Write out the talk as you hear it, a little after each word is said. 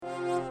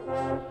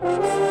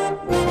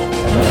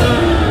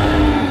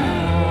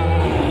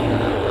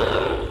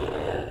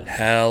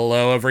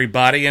Hello,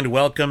 everybody, and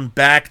welcome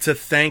back to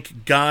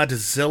Thank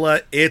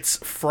Godzilla. It's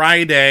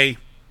Friday.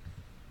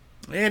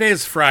 It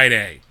is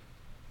Friday.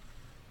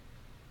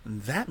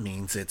 And that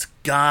means it's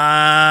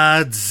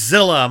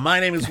Godzilla. My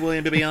name is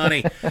William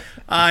Biollante.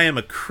 I am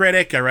a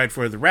critic. I write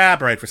for The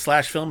Wrap. I write for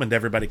Slash Film, and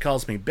everybody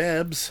calls me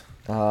Bibbs.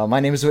 My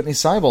name is Whitney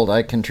Seibold.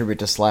 I contribute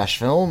to Slash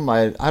Film.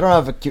 I don't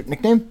have a cute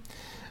nickname,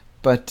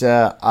 but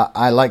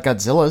I like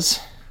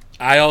Godzilla's.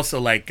 I also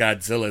like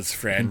Godzilla's,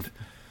 friend.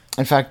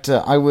 In fact,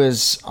 I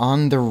was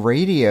on the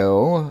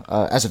radio,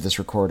 as of this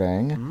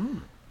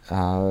recording,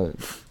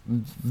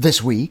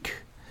 this week,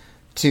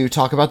 to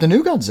talk about the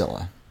new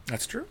Godzilla.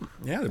 That's true.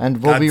 Yeah,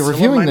 and we'll be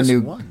reviewing the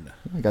new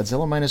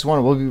Godzilla Minus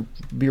One. We'll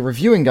be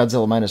reviewing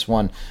Godzilla Minus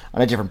One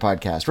on a different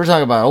podcast. We're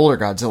talking about older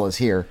Godzillas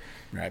here.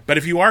 Right, but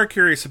if you are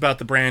curious about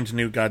the brand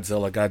new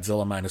Godzilla,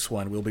 Godzilla Minus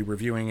One, we'll be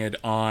reviewing it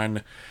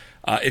on...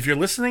 if you're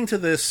listening to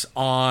this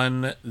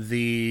on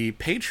the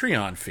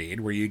Patreon feed,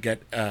 where you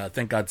get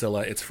Thank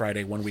Godzilla, It's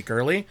Friday 1 week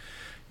early,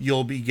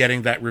 you'll be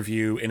getting that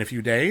review in a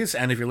few days.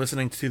 And if you're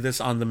listening to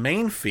this on the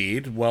main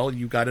feed, well,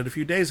 you got it a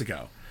few days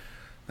ago.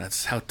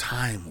 That's how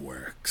time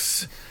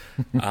works.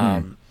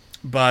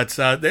 But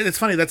it's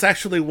funny, that's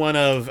actually one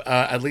of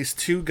at least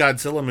two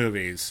Godzilla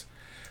movies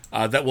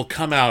that will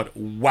come out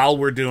while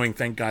we're doing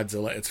Thank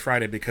Godzilla, It's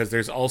Friday, because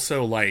there's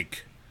also,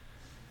 like...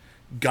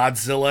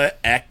 Godzilla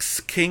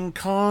X King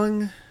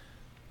Kong?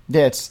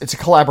 Yeah, it's a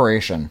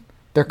collaboration.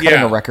 They're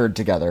cutting a record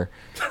together.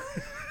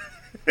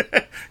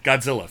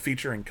 Godzilla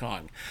featuring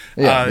Kong.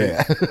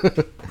 Yeah.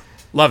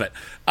 Love it.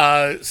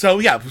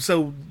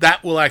 So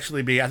that will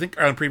actually be, I think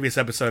on a previous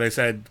episode I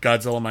said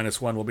Godzilla Minus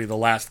One will be the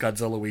last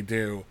Godzilla we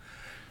do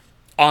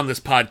on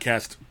this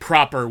podcast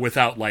proper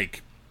without,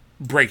 like,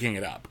 breaking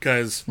it up.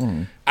 Because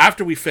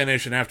after we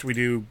finish and after we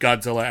do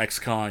Godzilla X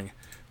Kong,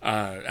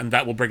 and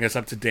that will bring us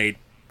up to date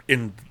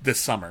in this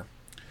summer,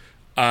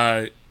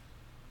 the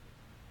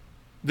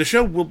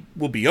show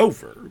will be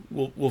over.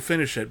 We'll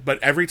finish it, but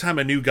every time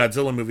a new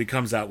Godzilla movie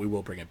comes out, we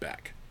will bring it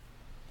back.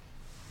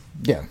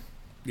 Yeah,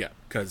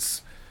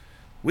 because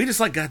we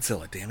just like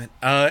Godzilla, damn it.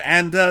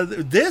 And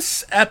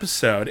this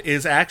episode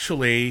is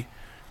actually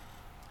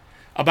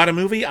about a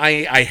movie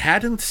I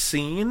hadn't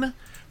seen,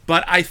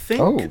 but I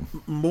think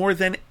more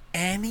than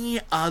any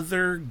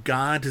other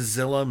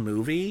Godzilla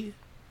movie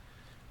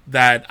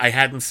that I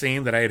hadn't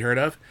seen, that I had heard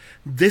of,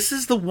 this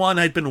is the one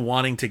I'd been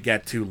wanting to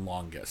get to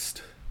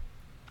longest.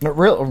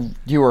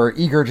 You were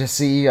eager to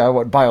see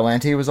what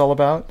Biollante was all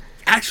about?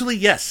 Actually,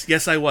 yes.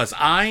 Yes, I was.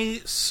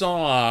 I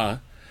saw,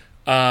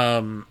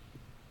 like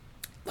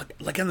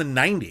in the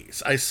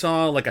 90s, I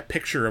saw like a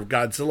picture of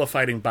Godzilla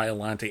fighting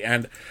Biollante,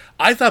 and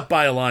I thought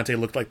Biollante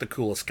looked like the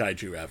coolest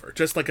kaiju ever.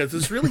 Just like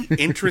this really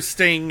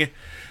interesting,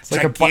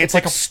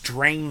 gigantic,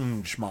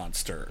 strange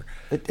monster.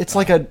 It's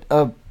like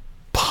a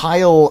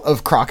pile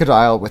of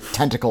crocodile with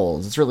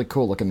tentacles. It's a really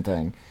cool looking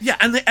thing. Yeah,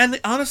 and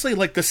honestly,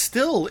 like the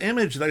still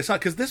image that I saw,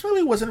 because this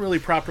movie wasn't really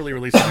properly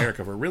released in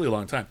America for a really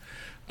long time.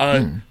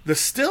 The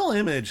still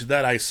image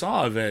that I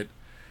saw of it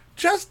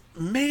just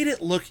made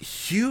it look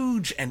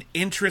huge and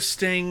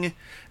interesting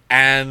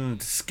and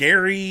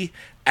scary,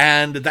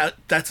 and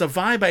that's a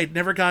vibe I'd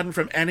never gotten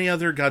from any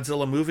other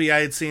Godzilla movie I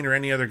had seen or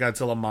any other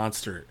Godzilla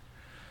monster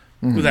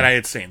that I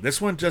had seen. This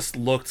one just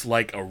looked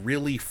like a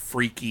really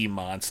freaky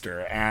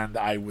monster, and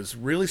I was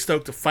really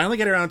stoked to finally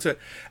get around to it.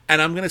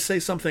 And I'm going to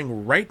say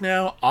something right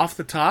now off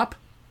the top.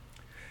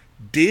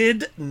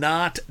 Did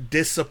not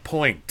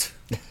disappoint.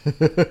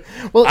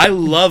 Well, I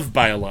love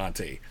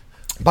Biollante.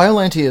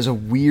 Biollante is a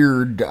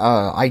weird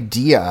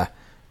idea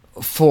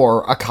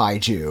for a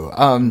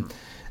kaiju.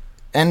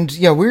 And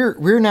yeah,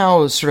 we're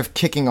now sort of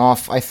kicking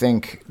off, I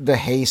think, the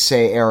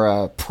Heisei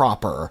era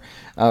proper.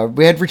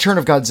 We had Return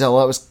of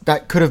Godzilla.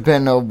 That could have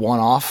been a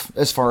one-off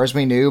as far as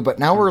we knew, but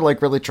now we're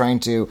like really trying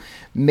to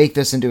make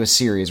this into a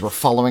series. We're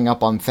following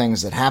up on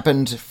things that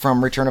happened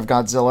from Return of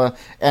Godzilla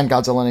and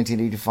Godzilla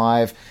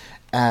 1985,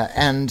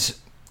 and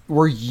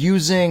we're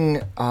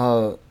using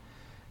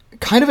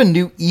kind of a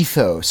new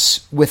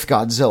ethos with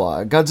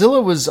Godzilla.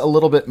 Godzilla was a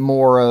little bit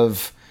more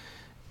of...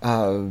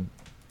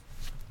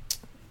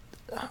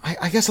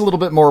 I guess a little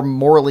bit more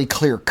morally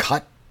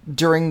clear-cut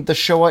during the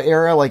Showa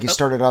era. Like, he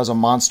started out as a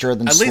monster,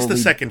 then at slowly... least the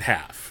second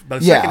half. But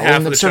the second half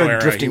of the Showa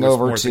era, drifting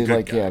over to,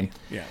 like, yeah.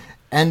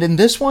 And in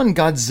this one,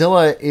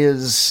 Godzilla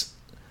is,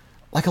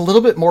 like, a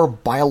little bit more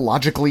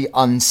biologically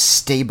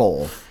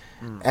unstable.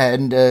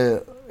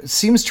 And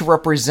seems to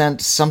represent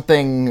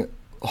something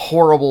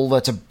horrible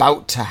that's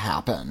about to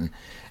happen.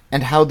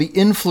 And how the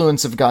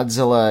influence of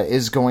Godzilla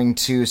is going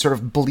to sort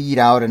of bleed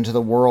out into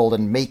the world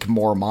and make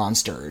more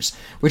monsters,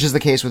 which is the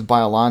case with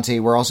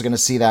Biollante. We're also going to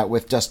see that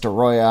with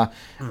Destoroyah.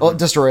 Well,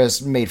 Destoroyah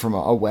is made from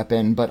a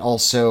weapon, but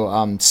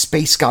also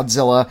Space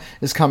Godzilla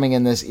is coming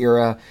in this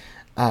era.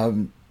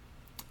 Godzilla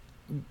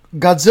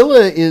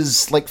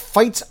is, like,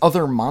 fights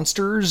other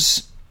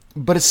monsters,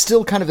 but it's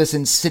still kind of this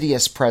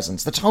insidious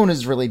presence. The tone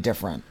is really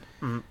different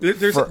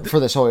for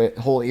this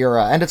whole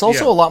era. And it's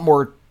also a lot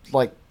more,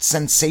 like,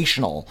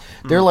 sensational.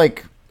 They're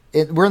like,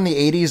 we're in the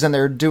 80s and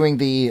they're doing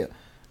the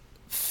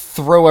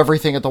throw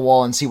everything at the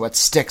wall and see what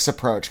sticks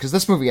approach, because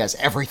this movie has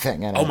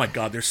everything in it. Oh my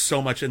god, there's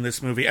so much in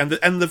this movie, and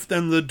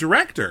the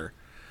director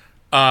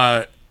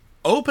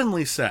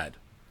openly said,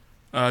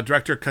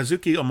 director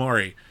Kazuki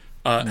Omori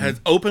has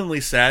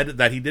openly said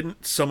that he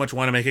didn't so much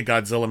want to make a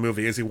Godzilla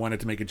movie as he wanted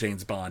to make a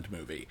James Bond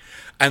movie,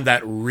 and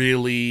that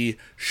really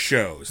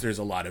shows. There's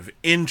a lot of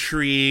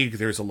intrigue,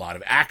 there's a lot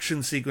of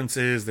action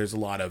sequences, there's a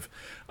lot of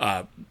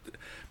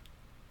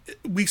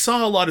we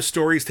saw a lot of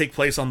stories take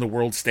place on the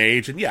world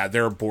stage, and yeah,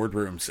 there are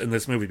boardrooms in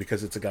this movie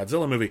because it's a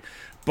Godzilla movie,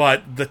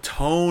 but the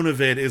tone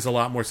of it is a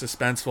lot more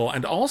suspenseful,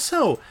 and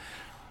also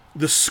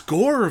the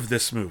score of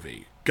this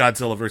movie,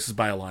 Godzilla vs.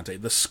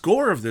 Biollante, the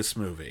score of this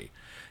movie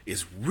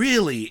is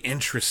really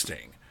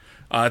interesting.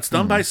 It's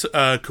done by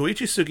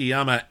Koichi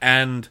Sugiyama,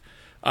 and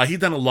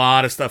he'd done a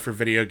lot of stuff for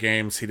video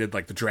games. He did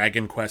like the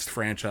Dragon Quest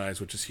franchise,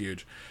 which is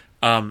huge.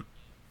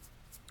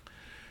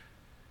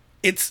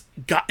 It's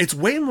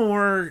way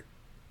more.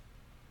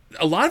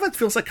 A lot of it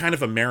feels like kind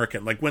of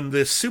American, like when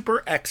the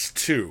Super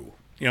X2,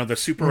 the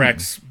Super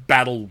X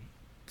battle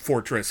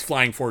fortress,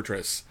 flying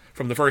fortress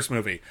from the first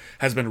movie,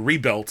 has been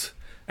rebuilt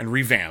and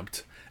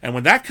revamped, and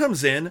when that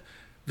comes in,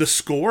 the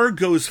score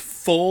goes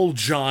full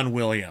John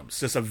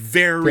Williams. Just a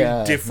very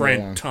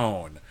different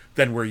tone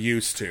than we're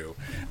used to.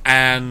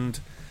 And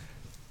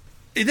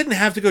it didn't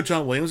have to go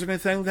John Williams or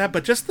anything like that,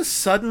 but just the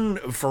sudden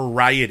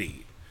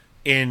variety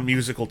in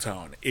musical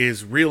tone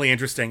is really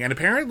interesting. And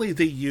apparently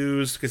they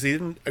used, because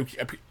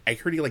I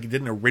heard he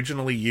didn't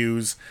originally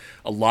use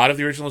a lot of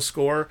the original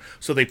score,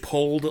 so they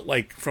pulled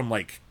from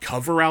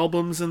cover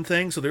albums and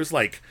things. So there's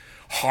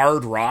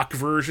hard rock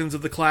versions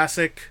of the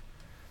classic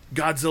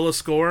Godzilla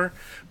score,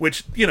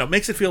 which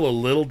makes it feel a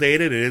little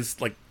dated. It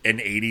is like an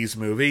 80s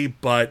movie,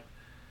 but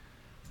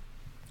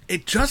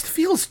it just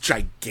feels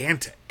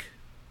gigantic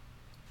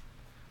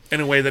in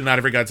a way that not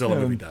every Godzilla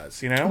movie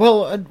does.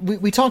 Well,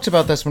 we talked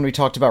about this when we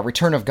talked about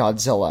Return of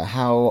Godzilla,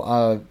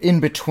 how in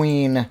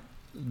between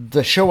the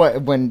Showa,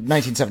 when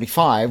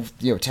 1975,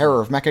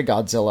 Terror of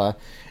Mechagodzilla,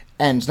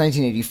 and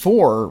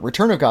 1984,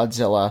 Return of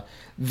Godzilla,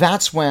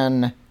 that's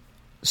when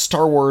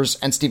Star Wars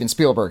and Steven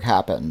Spielberg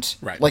happened,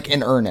 right?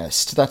 In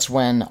earnest. That's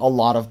when a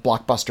lot of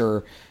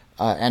blockbuster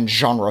and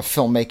genre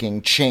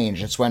filmmaking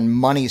changed. It's when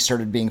money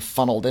started being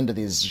funneled into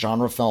these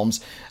genre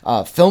films.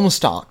 Film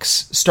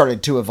stocks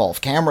started to evolve.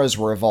 Cameras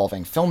were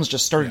evolving. Films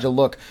just started to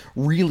look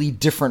really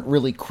different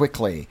really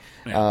quickly.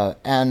 Yeah.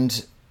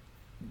 And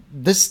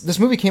this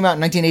movie came out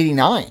in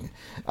 1989.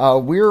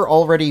 We're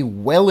already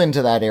well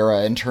into that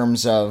era in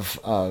terms of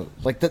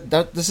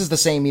this is the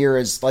same year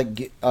as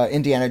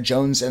Indiana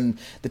Jones and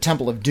the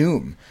Temple of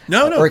Doom.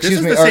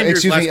 Excuse me,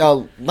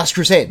 Last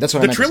Crusade. That's what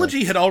I meant. The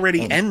trilogy had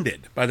already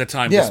ended by the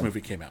time this movie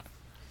came out.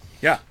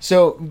 Yeah.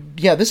 So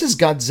this is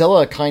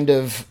Godzilla kind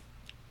of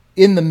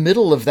in the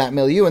middle of that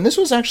milieu, and this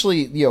was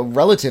actually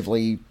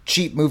relatively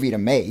cheap movie to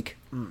make.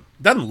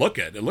 Doesn't look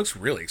it. It looks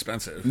really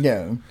expensive.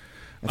 No,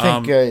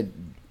 I think.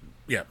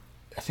 Yeah.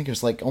 I think it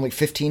was only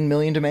 $15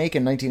 million to make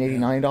in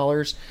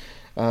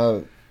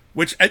 $1989.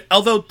 Which,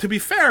 although to be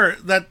fair,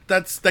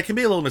 that can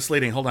be a little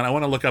misleading. Hold on, I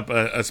want to look up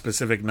a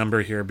specific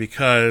number here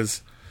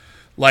because,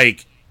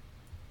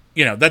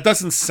 that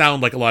doesn't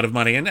sound like a lot of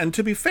money. And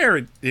to be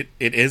fair, it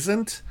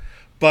isn't.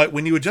 But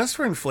when you adjust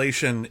for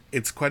inflation,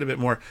 it's quite a bit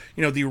more.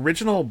 The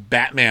original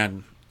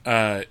Batman,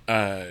 Tim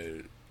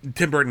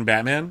Burton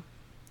Batman,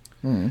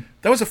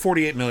 that was a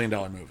 $48 million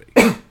movie.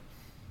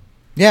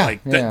 Yeah,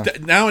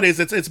 nowadays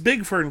it's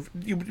big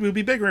it would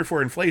be bigger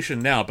for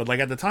inflation now, but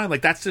at the time,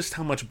 that's just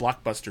how much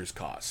blockbusters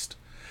cost.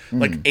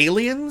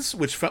 Aliens,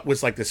 which was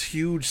this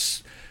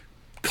huge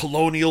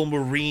colonial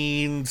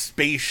marine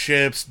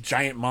spaceships,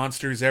 giant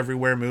monsters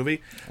everywhere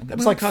movie. That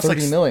was cost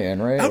 $30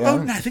 million, right?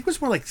 Oh, no, I think it was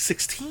more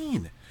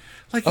 16.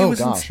 Okay. It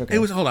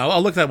was. Hold on,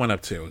 I'll look that one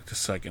up too,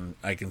 just so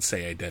I can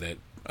say I did it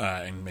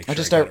and make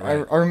sure.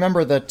 I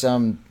remember that.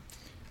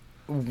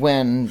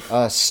 When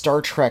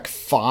Star Trek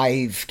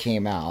V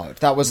came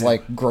out, that was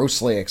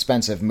grossly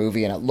expensive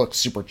movie, and it looked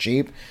super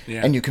cheap.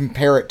 Yeah. And you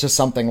compare it to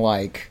something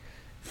like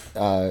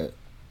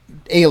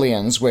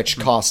Aliens, which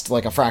cost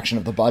a fraction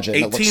of the budget.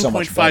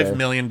 $18.5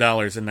 million in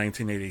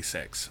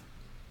 1986.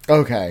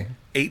 Okay,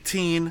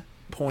 18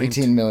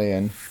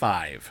 million.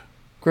 5. Of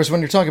course, when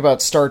you're talking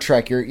about Star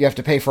Trek, you have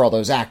to pay for all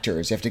those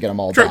actors. You have to get them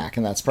all back,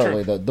 and that's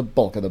probably the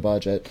bulk of the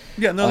budget.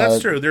 Yeah, no,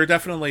 that's true. There are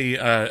definitely.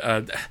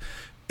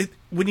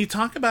 When you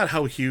talk about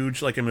how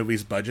huge a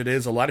movie's budget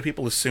is, a lot of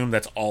people assume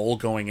that's all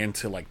going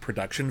into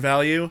production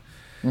value.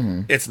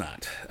 Mm-hmm. It's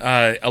not.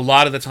 A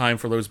lot of the time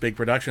for those big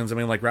productions,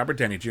 Robert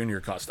Downey Jr.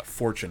 cost a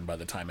fortune by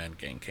the time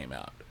Endgame came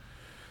out.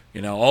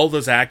 All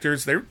those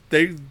actors,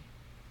 they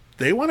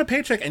want a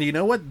paycheck, and you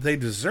know what? They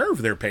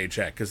deserve their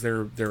paycheck because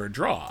they're a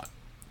draw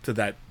to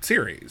that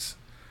series.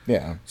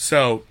 Yeah.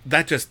 So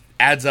that just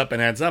adds up,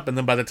 and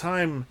then by the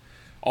time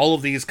all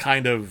of these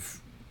kind of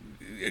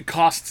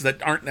costs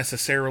that aren't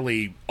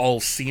necessarily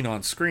all seen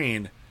on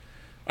screen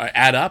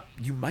add up,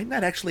 you might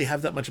not actually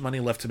have that much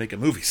money left to make a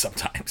movie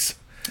sometimes.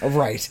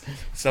 Right.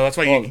 So that's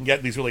why you can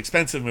get these really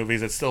expensive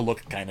movies that still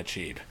look kind of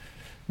cheap.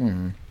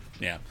 Mm-hmm.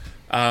 Yeah.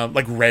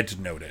 Like Red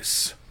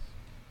Notice.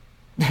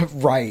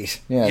 Right.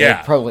 Yeah.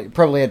 Yeah. They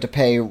probably had to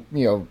pay,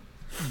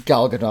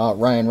 Gal Gadot,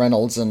 Ryan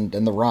Reynolds, and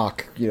The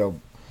Rock,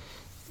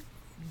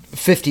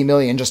 $50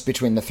 million just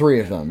between the three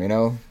of them.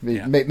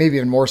 Yeah. Maybe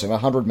even more so,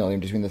 $100 million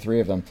between the three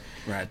of them.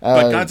 Right.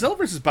 But Godzilla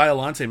vs.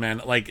 Biollante,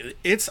 man, like,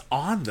 it's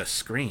on the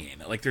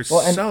screen. Like, there's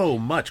so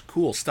much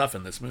cool stuff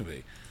in this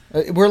movie.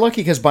 We're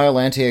lucky because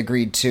Biollante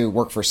agreed to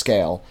work for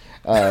scale.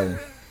 Hey,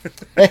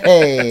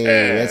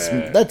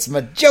 that's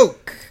my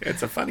joke.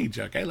 It's a funny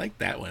joke. I like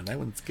that one. That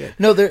one's good.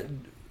 No,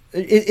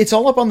 it's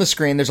all up on the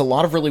screen. There's a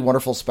lot of really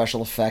wonderful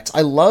special effects.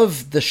 I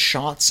love the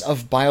shots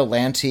of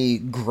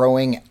Biollante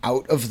growing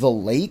out of the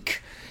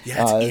lake.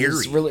 Yeah, it's eerie.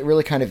 It's really,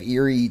 really kind of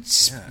eerie,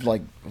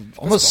 like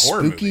almost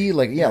spooky,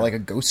 like a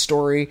ghost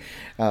story.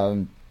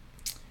 And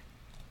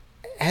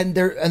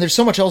there's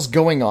so much else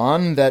going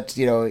on that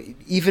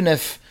even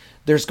if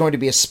there's going to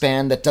be a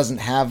span that doesn't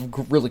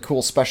have really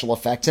cool special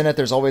effects in it,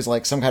 there's always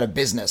like some kind of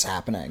business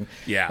happening.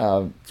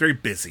 Yeah, it's very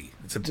busy.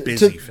 It's a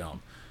busy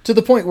film to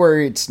the point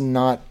where it's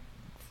not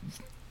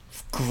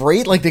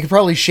great. Like, they could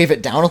probably shave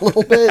it down a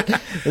little bit.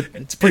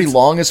 It's pretty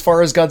long as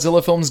far as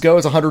Godzilla films go.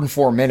 It's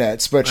 104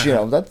 minutes, but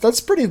that's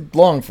pretty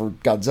long for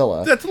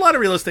Godzilla. That's a lot of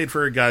real estate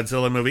for a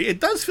Godzilla movie. It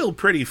does feel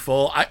pretty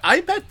full.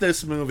 I bet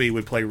this movie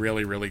would play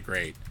really, really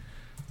great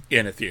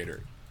in a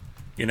theater.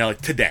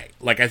 Like today.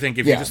 Like, I think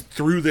if you just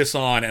threw this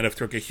on and if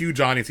took a huge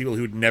audience, people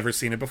who'd never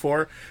seen it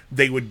before,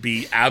 they would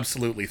be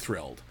absolutely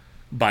thrilled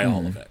by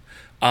all of it.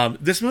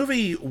 This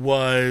movie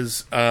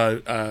was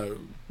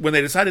when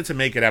they decided to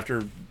make it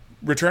after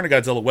Return of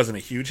Godzilla wasn't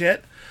a huge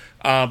hit,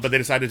 but they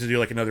decided to do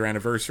like another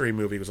anniversary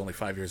movie. It was only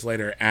 5 years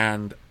later,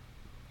 and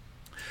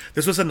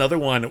this was another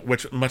one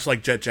which, much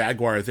like Jet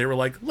Jaguar, they were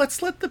like,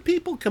 let's let the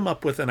people come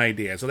up with an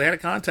idea. So they had a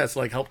contest to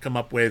like help come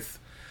up with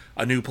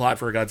a new plot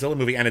for a Godzilla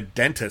movie, and a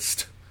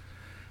dentist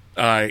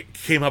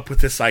came up with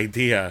this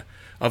idea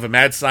of a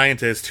mad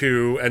scientist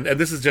who, and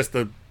this is just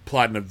the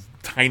plot in the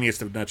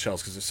tiniest of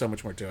nutshells because there's so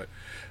much more to it.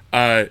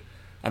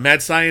 A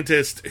mad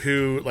scientist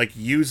who like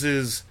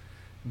uses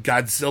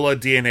Godzilla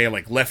DNA,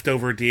 like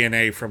leftover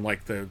DNA from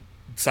like the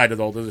site of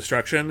all the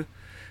destruction,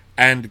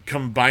 and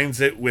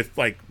combines it with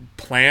like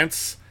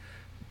plants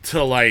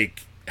to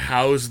like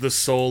house the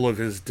soul of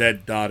his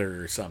dead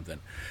daughter or something.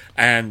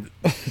 And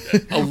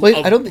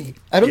I don't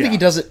think he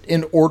does it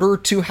in order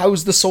to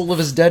house the soul of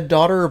his dead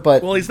daughter,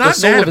 but he's not the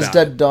soul of his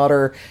dead it.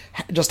 daughter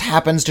just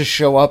happens to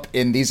show up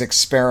in these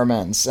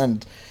experiments.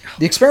 And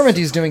the experiment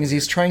he's doing is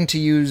he's trying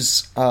to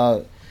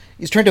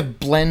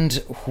blend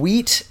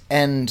wheat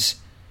and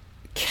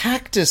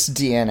cactus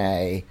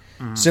DNA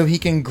so he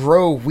can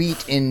grow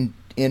wheat in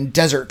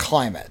desert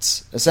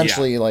climates,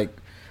 essentially, like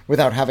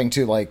without having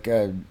to like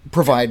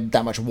provide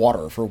that much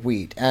water for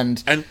wheat. And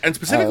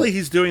specifically,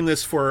 he's doing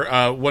this for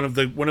one of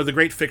the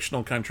great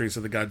fictional countries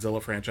of the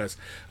Godzilla franchise,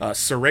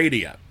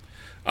 Saradia,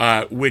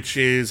 which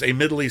is a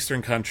Middle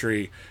Eastern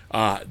country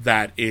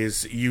that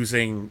is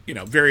using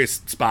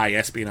various spy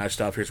espionage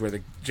stuff. Here's where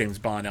the James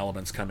Bond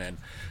elements come in.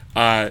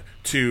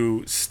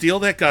 To steal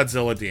that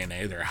Godzilla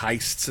DNA, their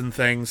heists and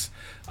things,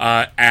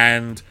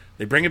 and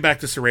they bring it back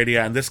to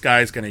Saradia, and this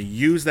guy's going to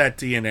use that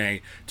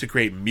DNA to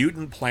create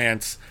mutant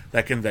plants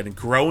that can then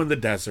grow in the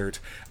desert.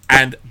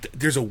 And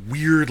there's a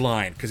weird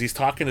line, because he's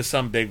talking to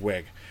some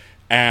bigwig,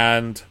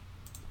 and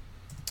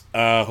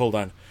hold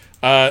on.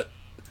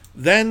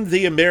 Then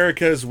the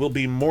Americas will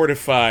be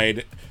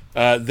mortified.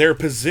 Their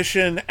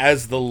position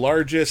as the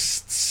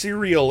largest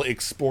cereal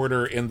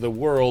exporter in the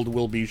world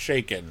will be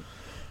shaken.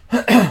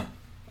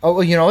 Oh,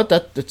 well, you know what?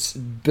 That's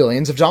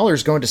billions of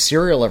dollars going to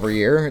cereal every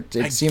year.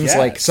 It seems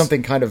like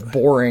something kind of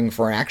boring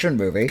for an action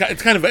movie.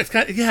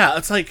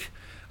 It's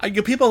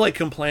like people like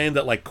complain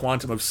that like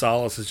Quantum of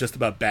Solace is just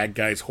about bad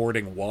guys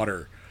hoarding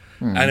water,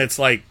 and it's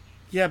like,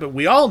 yeah, but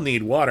we all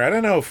need water. I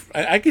don't know if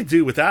I could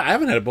do without. I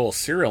haven't had a bowl of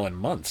cereal in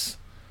months.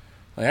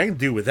 Like, I can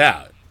do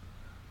without.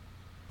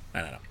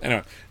 I don't know.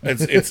 Anyway,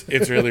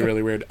 it's really,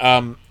 really weird.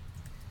 But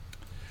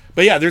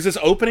yeah, there's this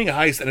opening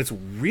heist, and it's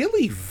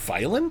really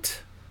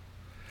violent.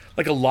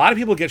 Like, a lot of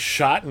people get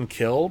shot and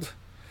killed.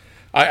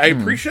 I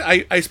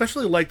appreciate. I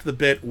especially liked the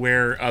bit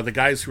where the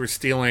guys who are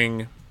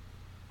stealing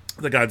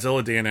the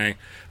Godzilla DNA,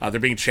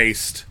 they're being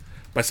chased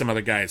by some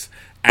other guys,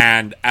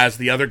 and as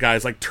the other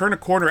guys like turn a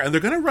corner and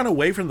they're going to run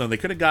away from them, they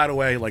could have got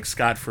away like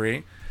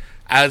scot-free.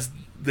 As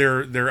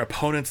their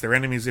opponents, their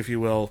enemies, if you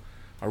will,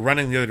 are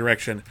running the other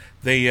direction,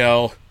 they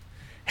yell,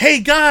 "Hey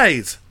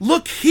guys,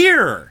 look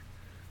here!"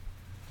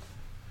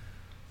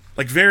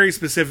 Like, very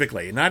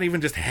specifically, not even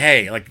just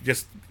 "hey," like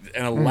just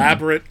an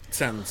elaborate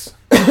sentence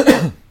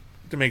to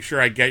make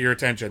sure I get your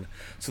attention,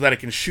 so that I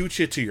can shoot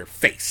you to your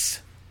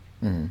face,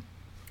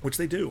 which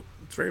they do.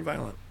 It's very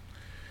violent.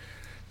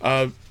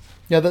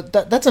 Yeah,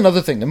 that's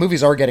another thing. The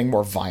movies are getting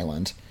more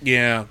violent.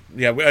 Yeah.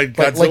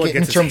 Godzilla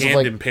gets his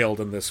hand impaled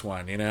in this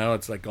one.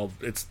 It's like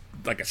it's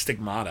like a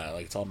stigmata.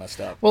 Like, it's all messed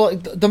up. Well,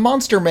 the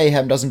monster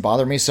mayhem doesn't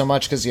bother me so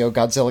much because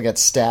Godzilla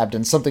gets stabbed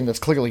and something that's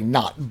clearly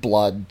not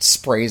blood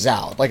sprays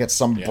out, like it's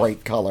some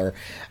bright color.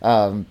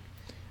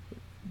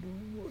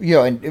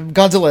 and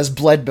Godzilla has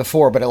bled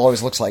before, but it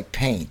always looks like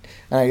paint.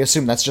 And I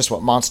assume that's just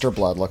what monster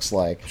blood looks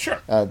like. Sure.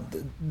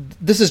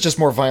 This is just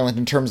more violent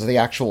in terms of the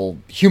actual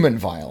human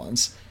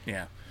violence.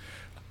 Yeah.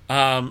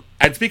 And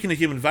speaking of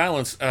human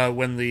violence,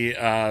 when the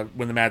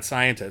mad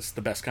scientist,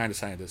 the best kind of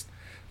scientist,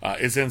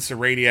 is in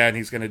Seradia and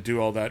he's going to do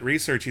all that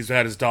research, he's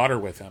had his daughter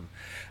with him.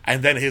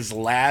 And then his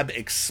lab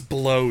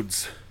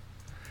explodes.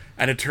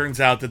 And it turns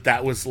out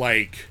that was,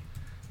 like,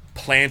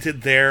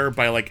 planted there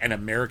by, like, an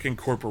American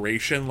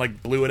corporation,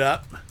 like, blew it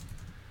up.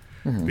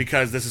 Mm-hmm.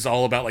 Because this is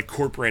all about, like,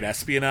 corporate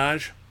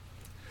espionage.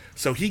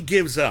 So he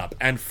gives up.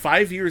 And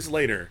 5 years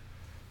later,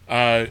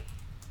 there's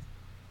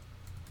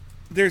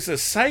a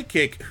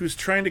psychic who's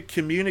trying to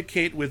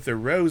communicate with the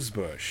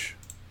Rosebush.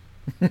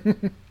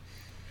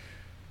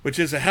 Which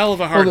is a hell of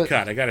a hard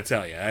cut, I gotta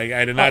tell you.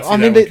 I did not see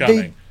that one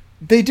coming.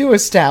 They do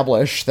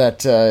establish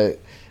that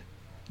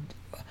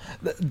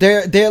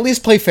they at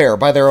least play fair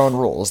by their own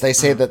rules. They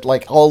say that,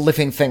 like, all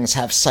living things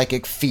have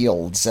psychic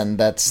fields, and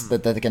that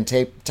they can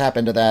tap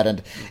into that,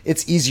 and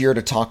it's easier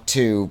to talk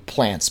to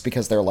plants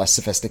because they're less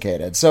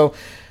sophisticated. So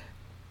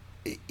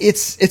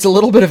it's a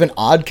little bit of an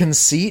odd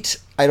conceit.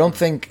 I don't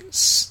think...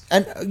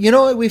 And,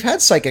 we've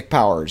had psychic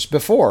powers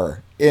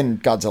before in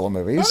Godzilla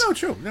movies. Oh, no,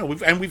 true. No,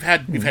 we've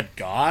had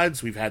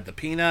gods, we've had the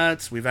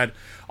Peanuts, we've had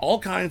all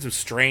kinds of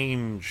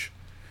strange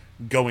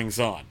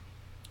goings-on.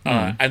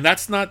 And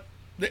that's not...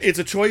 It's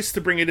a choice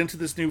to bring it into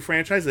this new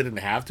franchise. They didn't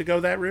have to go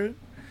that route.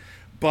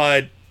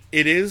 But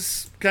it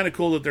is kind of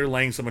cool that they're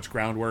laying so much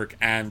groundwork.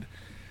 And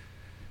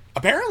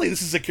apparently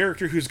this is a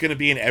character who's going to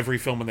be in every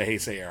film in the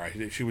Heisei era.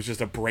 She was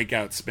just a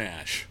breakout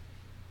smash.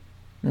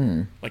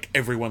 Like,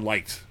 everyone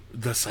liked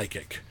the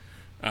psychic.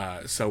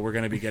 So we're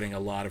going to be getting a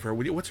lot of her.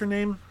 What's her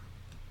name?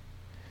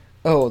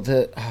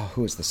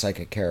 Who is the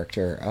psychic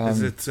character?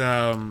 Is it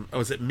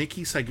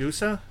Miki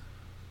Saigusa?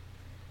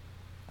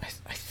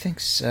 I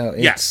think so.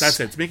 Yes, that's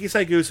it. It's Miki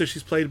Saigusa.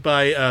 She's played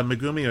by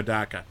Megumi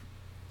Odaka.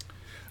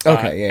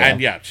 Okay, yeah. And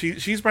yeah,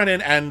 she's brought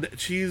in, and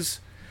she's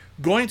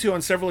going to,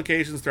 on several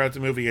occasions throughout the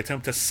movie,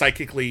 attempt to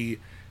psychically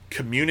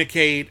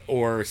communicate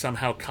or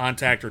somehow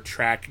contact or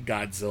track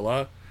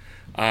Godzilla,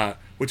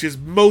 which is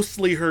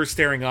mostly her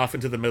staring off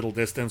into the middle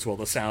distance while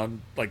the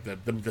sound, like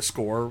the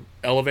score,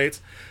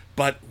 elevates.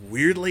 But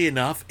weirdly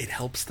enough, it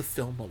helps the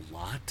film a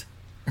lot.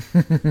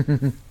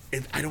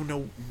 I don't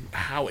know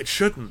how. It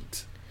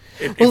shouldn't.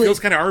 It feels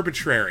kind of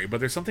arbitrary, but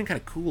there's something kind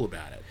of cool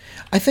about it.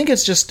 I think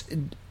it's just...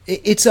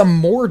 It's a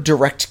more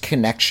direct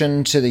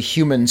connection to the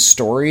human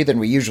story than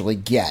we usually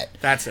get.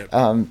 That's it.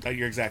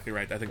 You're exactly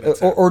right. I think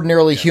that's it.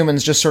 Ordinarily,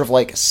 humans just sort of,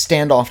 like,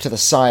 stand off to the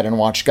side and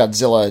watch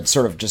Godzilla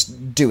sort of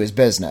just do his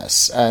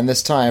business. And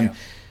this time,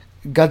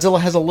 Godzilla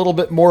has a little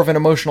bit more of an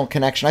emotional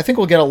connection. I think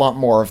we'll get a lot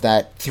more of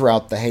that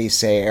throughout the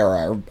Heisei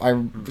era.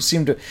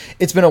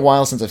 It's been a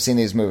while since I've seen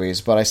these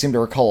movies, but I seem to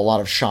recall a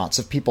lot of shots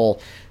of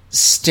people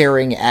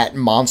staring at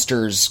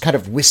monsters kind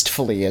of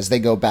wistfully as they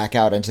go back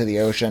out into the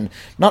ocean,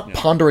 not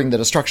pondering the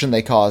destruction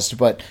they caused,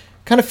 but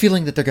kind of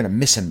feeling that they're going to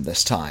miss him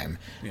this time.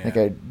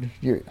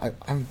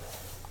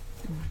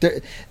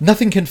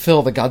 Nothing can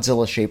fill the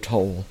Godzilla-shaped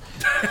hole.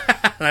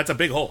 That's a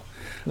big hole.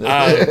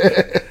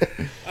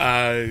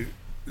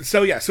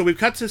 So we've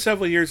cut to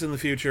several years in the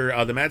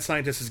future. The mad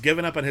scientist has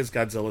given up on his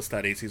Godzilla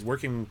studies. He's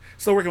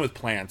still working with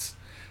plants,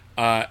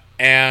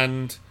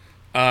 and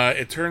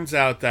it turns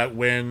out that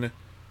when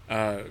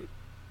oh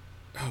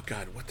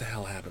god, what the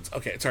hell happens?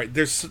 Okay, sorry.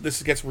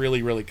 This gets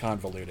really, really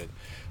convoluted.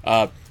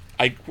 I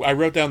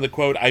wrote down the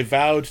quote: "I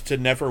vowed to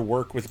never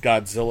work with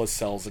Godzilla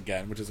cells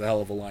again," which is a hell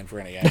of a line for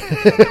any actor.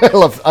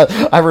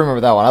 I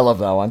remember that one. I love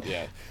that one.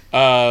 Yeah.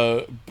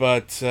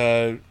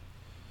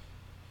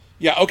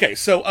 Yeah, okay,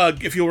 so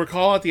if you'll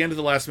recall, at the end of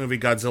the last movie,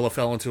 Godzilla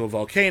fell into a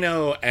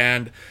volcano,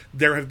 and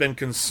there have been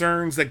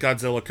concerns that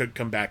Godzilla could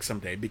come back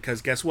someday,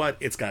 because guess what?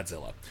 It's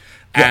Godzilla.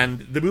 Yeah.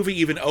 And the movie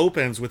even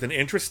opens with an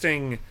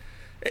interesting...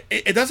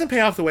 It doesn't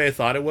pay off the way I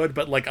thought it would,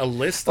 but like a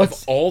list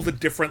of all the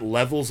different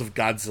levels of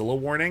Godzilla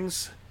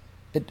warnings.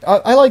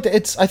 I like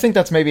it. I think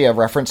that's maybe a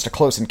reference to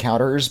Close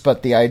Encounters,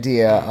 but the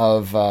idea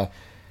of...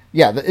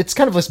 it's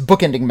kind of this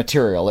bookending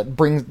material. It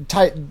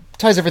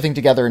ties everything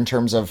together in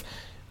terms of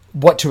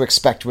what to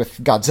expect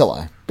with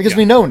Godzilla, because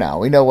we know now.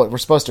 We know what we're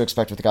supposed to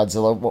expect with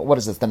Godzilla. What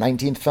is this? The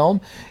 19th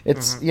film?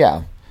 It's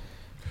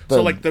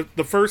So like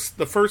the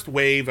first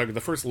wave, or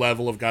the first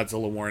level of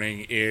Godzilla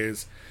warning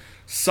is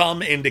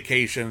some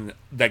indication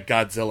that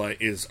Godzilla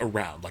is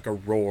around, like a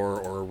roar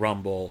or a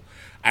rumble,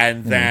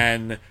 and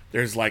then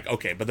there's like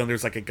but then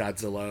there's like a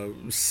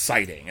Godzilla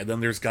sighting, and then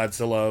there's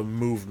Godzilla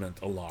movement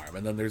alarm,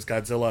 and then there's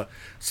Godzilla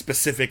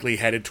specifically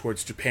headed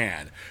towards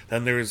Japan.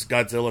 Then there's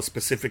Godzilla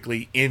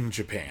specifically in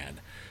Japan.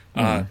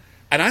 And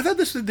I thought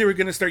they were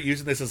going to start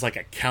using this as like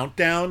a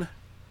countdown,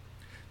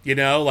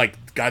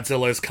 like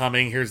Godzilla is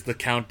coming, here's the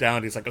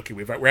countdown. He's like, okay,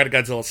 we're at a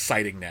Godzilla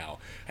sighting now,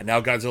 and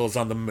now Godzilla's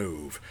on the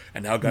move,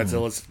 and now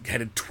Godzilla's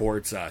headed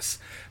towards us.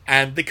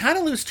 And they kind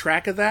of lose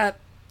track of that,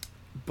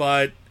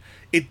 but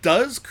it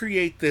does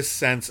create this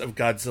sense of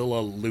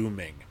Godzilla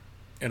looming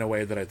in a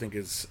way that I think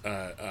is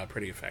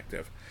pretty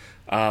effective.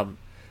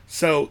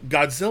 So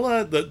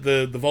Godzilla,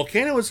 the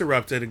volcano has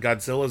erupted, and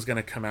Godzilla is going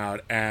to come out,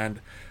 and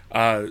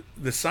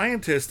the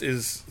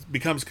scientist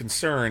becomes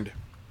concerned.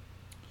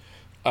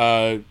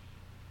 Okay,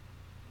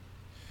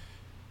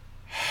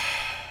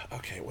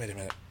 wait a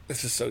minute.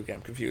 This is so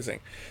damn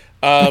confusing.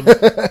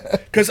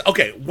 Because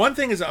one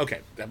thing is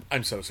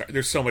I'm so sorry.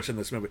 There's so much in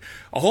this movie.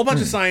 A whole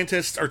bunch of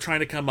scientists are trying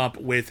to come up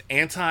with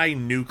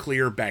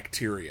anti-nuclear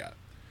bacteria.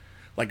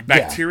 Like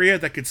bacteria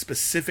that could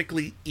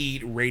specifically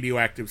eat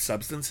radioactive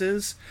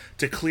substances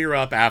to clear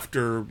up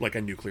after like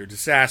a nuclear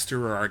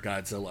disaster or a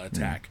Godzilla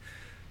attack.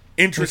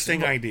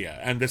 Interesting idea.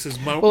 And this is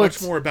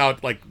much more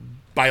about like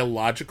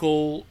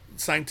biological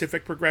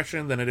scientific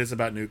progression than it is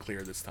about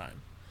nuclear this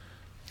time.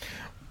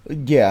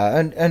 Yeah,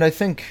 and I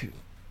think,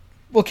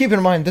 well, keep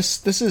in mind,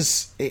 this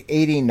is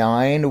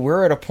 89.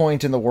 We're at a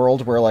point in the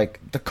world where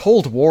like the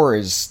Cold War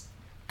is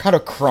kind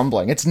of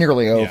crumbling. It's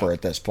nearly over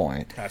at this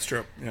point. That's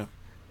true, yeah.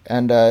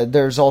 And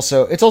it's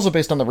also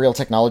based on the real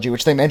technology,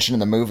 which they mention in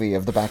the movie,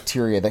 of the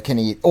bacteria that can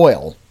eat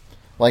oil,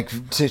 like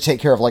to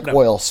take care of like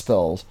oil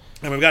spills.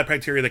 And we've got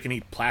bacteria that can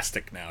eat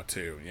plastic now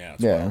too. Yeah.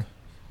 Yeah.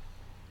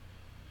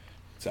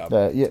 So.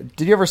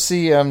 Did you ever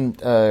see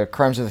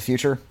Crimes of the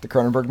Future, the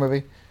Cronenberg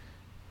movie?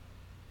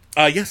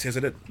 Yes, I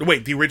did.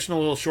 Wait, the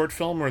original short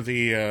film or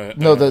the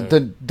no,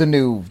 the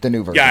new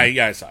version?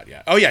 Yeah, I saw it.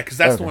 Yeah. Oh, yeah, because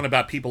that's the one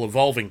about people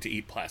evolving to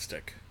eat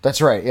plastic. That's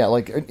right. Yeah,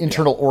 like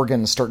internal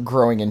organs start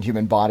growing in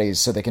human bodies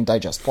so they can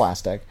digest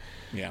plastic.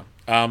 Yeah.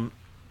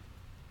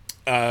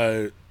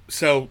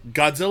 So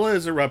Godzilla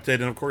is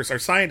erupted, and of course our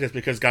scientist,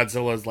 because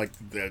Godzilla is like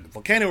the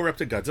volcano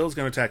erupted, Godzilla's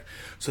going to attack.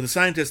 So the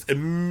scientist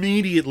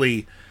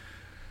immediately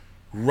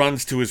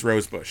runs to his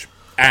rosebush.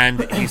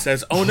 And he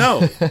says, "Oh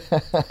no,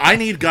 I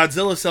need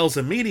Godzilla cells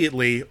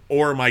immediately,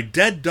 or my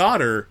dead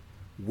daughter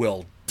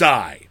will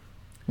die."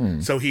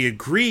 So he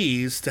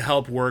agrees to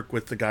help work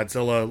with the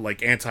Godzilla,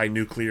 like,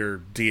 anti-nuclear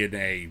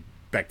DNA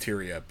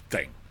bacteria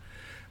thing.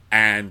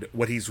 And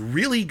what he's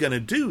really going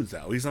to do,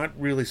 though, he's not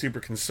really super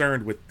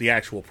concerned with the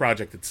actual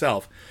project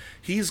itself.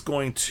 He's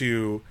going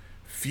to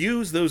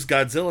fuse those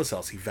Godzilla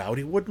cells. He vowed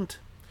he wouldn't,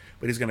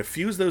 but he's going to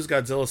fuse those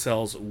Godzilla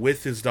cells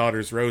with his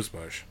daughter's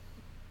rosebush,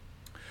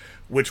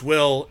 which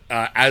will,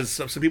 as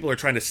some people are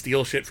trying to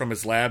steal shit from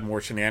his lab,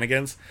 more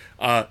shenanigans,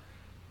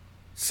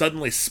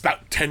 suddenly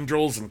spout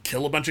tendrils and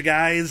kill a bunch of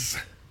guys.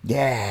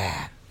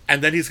 Yeah.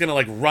 And then he's going to,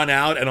 like, run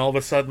out, and all of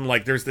a sudden,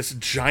 like, there's this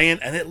giant,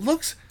 and it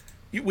looks...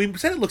 We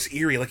said it looks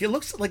eerie. Like, it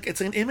looks like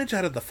it's an image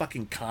out of the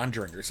fucking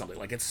Conjuring or something.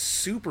 Like, it's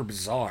super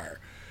bizarre.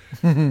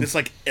 This,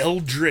 like,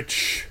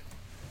 eldritch,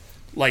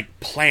 like,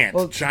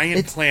 plant,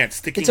 giant plant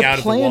sticking out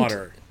of the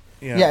water.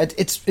 Yeah,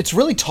 it's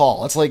really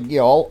tall. It's, like,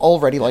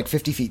 already, like,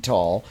 50 feet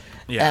tall.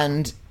 Yeah.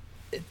 And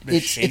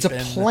it's a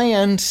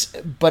plant,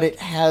 but it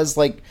has,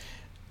 like,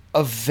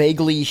 a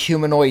vaguely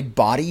humanoid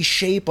body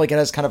shape. Like, it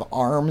has kind of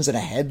arms and a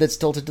head that's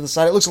tilted to the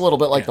side. It looks a little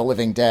bit like The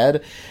Living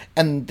Dead.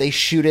 And they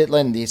shoot it,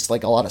 and it's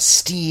like a lot of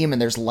steam,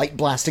 and there's light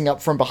blasting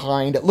up from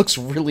behind. It looks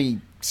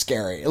really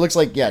scary. It looks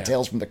like,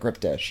 Tales from the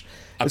Crypt dish.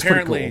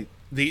 Apparently,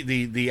 cool.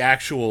 the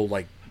actual,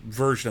 like,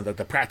 version of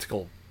the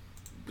practical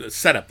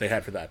setup they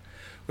had for that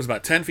was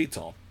about 10 feet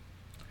tall.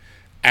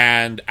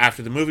 And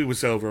after the movie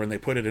was over and they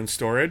put it in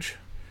storage,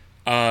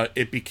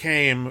 it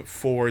became,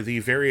 for the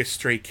various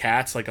stray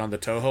cats, like on the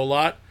Toho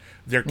lot,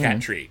 their cat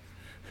treat.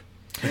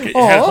 Like it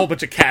had a whole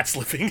bunch of cats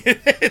living in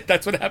it.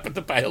 That's what happened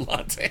to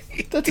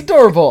Biollante. That's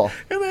adorable.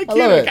 Isn't that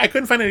cute? I love it. I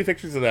couldn't find any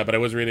pictures of that, but I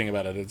was reading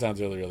about it. It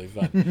sounds really, really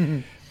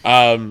fun.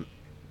 And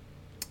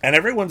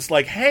everyone's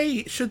like,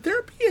 hey, should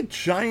there be a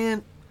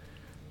giant,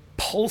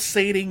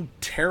 pulsating,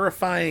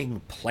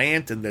 terrifying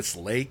plant in this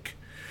lake?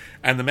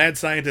 And the mad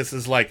scientist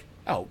is like,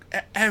 oh,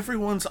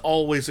 everyone's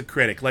always a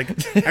critic. Like,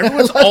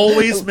 everyone's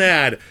always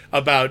mad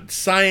about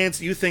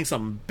science. You think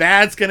something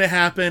bad's going to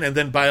happen, and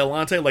then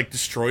Biollante, like,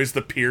 destroys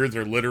the pier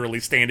they're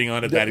literally standing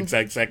on at that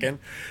exact second.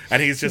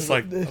 And he's just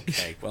like,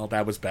 okay, well,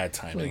 that was bad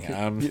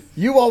timing.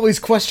 You always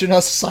question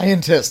us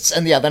scientists.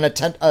 And then a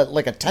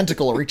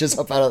tentacle reaches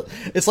up out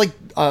of... It's like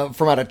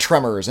from out of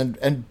Tremors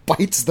and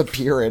bites the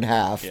pier in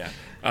half.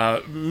 Yeah.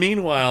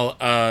 Meanwhile,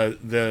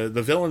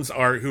 the villains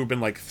who've been,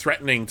 like,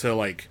 threatening to,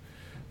 like,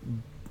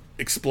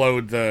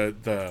 explode the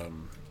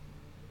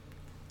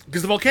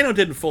because the volcano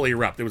didn't fully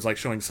erupt. It was like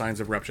showing signs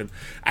of eruption,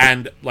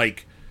 and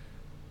like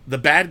the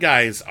bad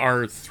guys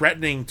are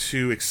threatening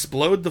to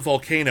explode the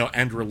volcano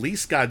and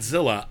release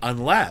Godzilla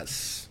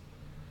unless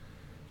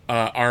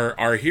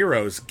our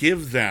heroes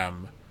give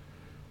them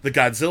the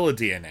Godzilla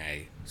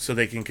DNA so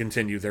they can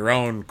continue their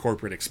own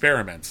corporate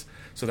experiments.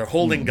 So they're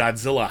holding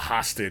Godzilla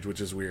hostage,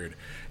 which is weird.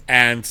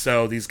 And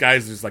so these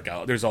guys,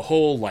 there's a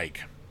whole,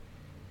 like,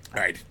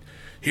 all right,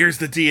 here's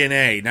the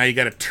DNA. Now you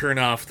got to turn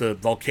off the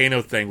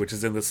volcano thing, which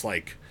is in this,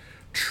 like,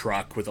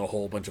 truck with a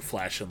whole bunch of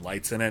flashing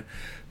lights in it.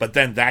 But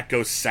then that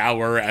goes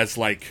sour as,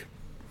 like,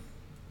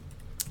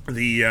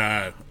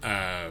 the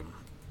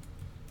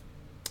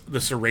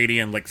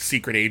Seradian, like,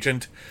 secret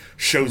agent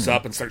shows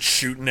up and starts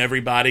shooting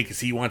everybody because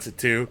he wants it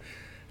too.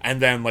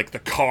 and then like the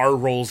car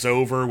rolls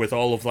over with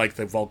all of like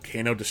the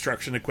volcano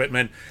destruction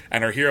equipment,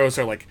 and our heroes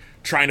are like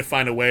trying to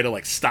find a way to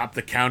like stop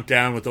the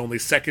countdown with only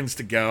seconds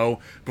to go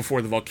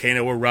before the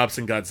volcano erupts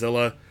and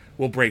Godzilla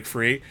will break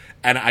free.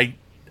 And I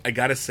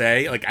gotta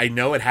say, like, I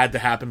know it had to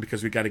happen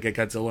because we got to get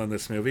Godzilla in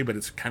this movie, but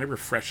it's kind of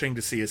refreshing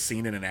to see a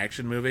scene in an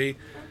action movie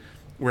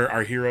where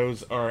our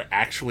heroes are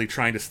actually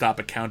trying to stop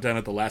a countdown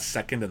at the last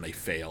second and they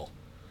fail.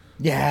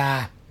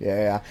 Yeah.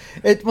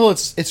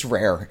 It's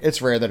rare.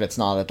 It's rare that it's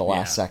not at the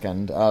last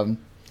second. I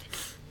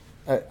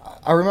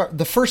remember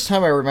the first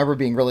time I remember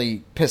being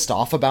really pissed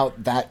off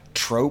about that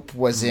trope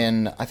was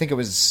in, I think it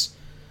was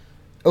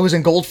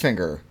in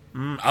Goldfinger.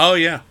 Oh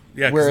yeah,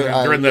 where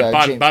they're in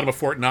the bottom of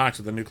Fort Knox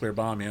with a nuclear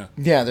bomb.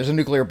 Yeah, there's a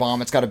nuclear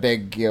bomb. It's got a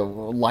big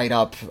light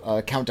up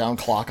countdown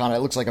clock on it. It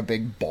looks like a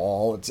big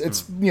ball.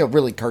 It's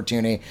really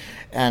cartoony,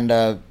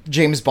 and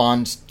James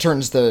Bond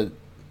turns the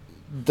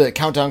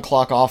countdown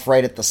clock off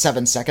right at the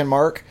 7-second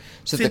mark,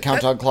 so the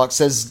countdown clock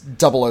says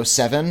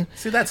 007.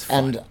 See, that's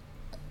fun. And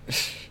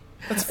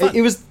that's fun.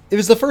 It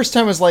was the first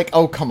time I was like,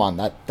 oh come on,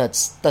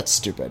 that's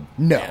stupid.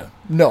 No,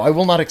 I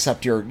will not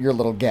accept your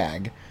little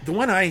gag. The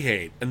one I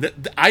hate, and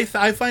I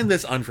find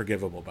this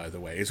unforgivable, by the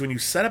way, is when you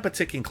set up a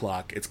ticking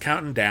clock, it's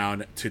counting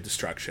down to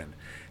destruction,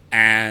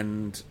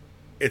 and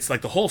it's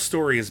like the whole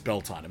story is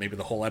built on it, maybe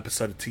the whole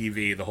episode of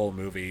TV, the whole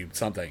movie,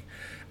 something,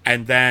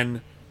 and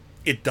then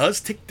it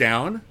does tick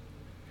down,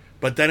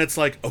 but then it's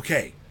like,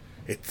 okay,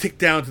 it ticked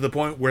down to the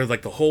point where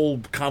like the whole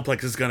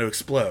complex is going to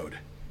explode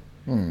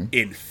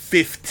in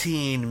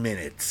 15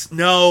 minutes.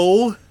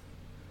 No,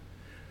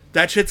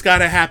 that shit's got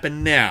to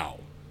happen now,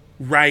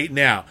 right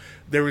now.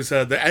 There was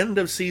the end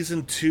of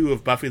season 2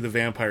 of Buffy the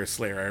Vampire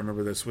Slayer. I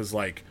remember this was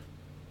like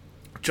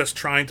just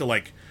trying to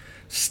like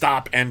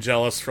stop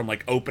Angelus from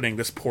like opening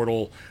this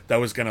portal that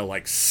was gonna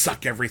like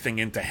suck everything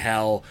into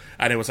hell,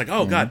 and it was like,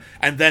 oh god,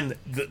 and then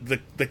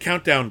the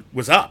countdown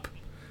was up,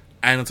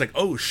 and it's like,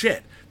 oh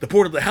shit, the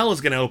portal to hell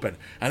is gonna open,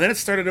 and then it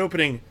started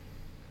opening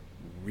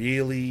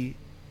really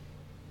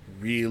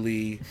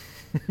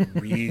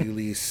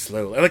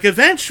slowly. Like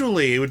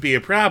eventually it would be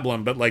a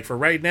problem, but like for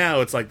right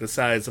now it's like the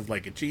size of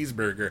like a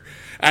cheeseburger,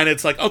 and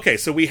it's like, okay,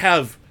 so we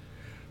have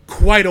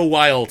quite a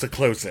while to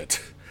close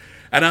it,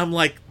 and I'm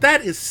like,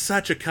 that is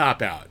such a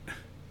cop-out.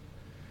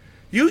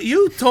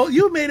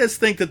 You made us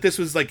think that this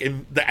was like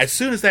as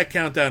soon as that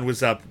countdown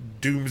was up,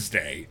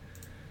 doomsday.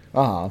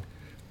 I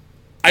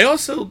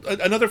also,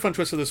 another fun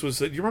twist of this was,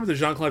 do you remember the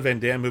Jean-Claude Van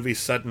Damme movie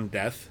Sudden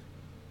Death?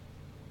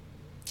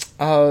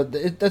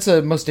 That's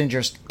a Most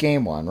Dangerous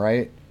Game one,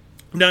 right?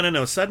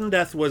 No. Sudden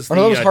Death was the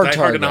was Die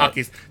Hard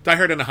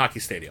in a hockey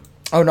stadium.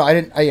 Oh no, I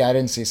didn't. I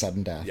didn't see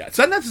Sudden Death. Yeah,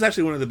 Sudden Death is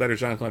actually one of the better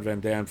Jean-Claude Van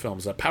Damme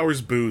films.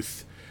 Powers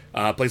Booth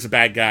plays a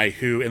bad guy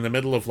who, in the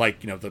middle of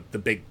like the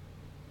big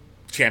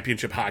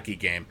championship hockey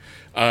game,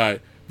 the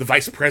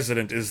vice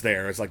president is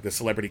there as like the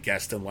celebrity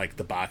guest in like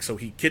the box. So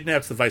he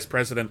kidnaps the vice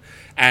president,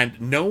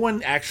 and no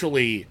one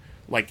actually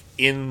like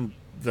in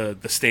the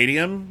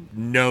stadium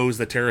knows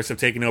that terrorists have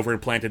taken over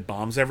and planted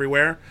bombs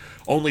everywhere.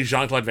 Only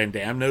Jean-Claude Van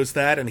Damme knows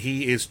that, and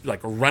he is like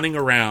running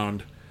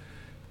around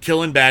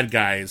killing bad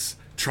guys,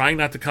 trying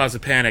not to cause a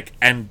panic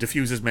and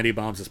defuse as many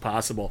bombs as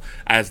possible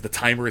as the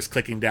timer is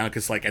clicking down,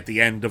 because like at the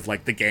end of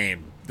like the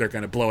game they're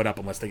going to blow it up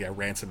unless they get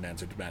ransom or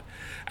demand.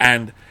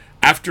 And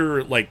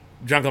after like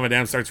Jean-Claude Van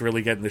Damme starts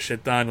really getting the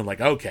shit done, and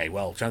like, okay,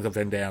 well, Jean-Claude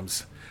Van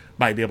Damme's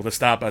might be able to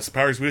stop us,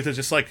 Powers Booth is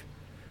just like,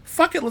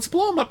 fuck it, let's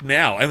blow him up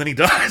now. And then he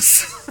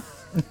does.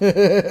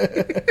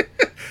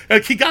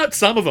 Like, he got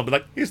some of them, but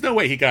like, there's no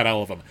way he got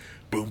all of them.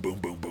 Boom, boom,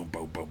 boom, boom,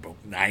 boom, boom, boom.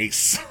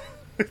 Nice.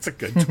 It's a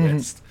good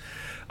twist.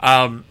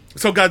 So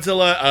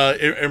Godzilla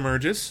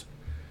emerges.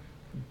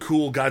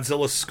 Cool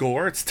Godzilla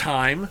score. It's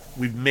time.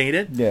 We've made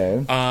it.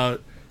 Yeah.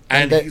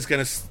 And he's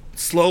going to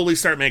slowly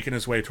start making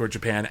his way toward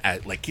Japan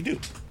like you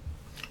do.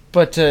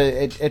 But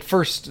at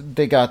first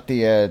they got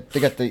the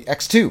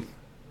X2.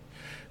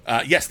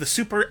 Yes, the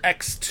Super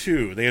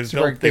X2.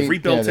 They've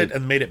rebuilt it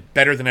and made it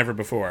better than ever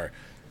before.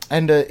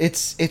 And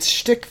its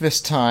shtick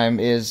this time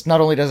is, not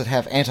only does it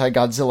have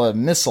anti-Godzilla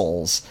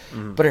missiles,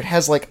 but it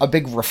has like a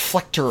big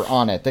reflector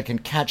on it that can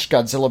catch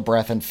Godzilla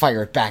breath and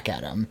fire it back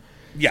at him.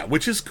 Yeah,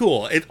 which is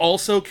cool. It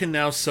also can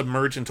now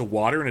submerge into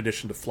water in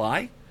addition to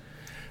fly.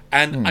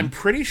 And I'm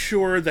pretty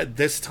sure that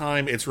this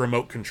time it's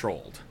remote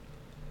controlled.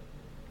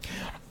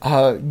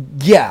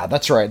 Yeah,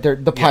 that's right.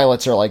 The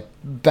pilots are like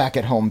back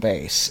at home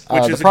base.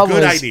 Which is a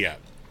good idea.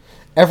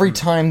 Every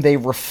time they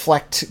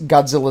reflect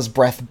Godzilla's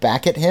breath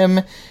back at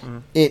him,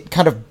 it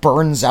kind of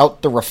burns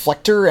out the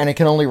reflector, and it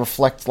can only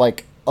reflect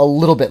like a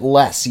little bit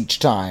less each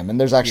time. And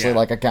there's actually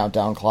like a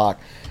countdown clock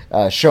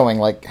showing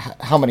like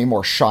how many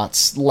more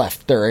shots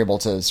left they're able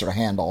to sort of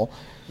handle.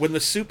 When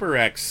the Super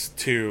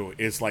X2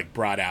 is like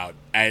brought out,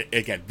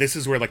 again, this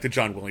is where like the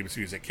John Williams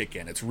music kick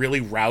in. It's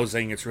really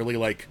rousing. It's really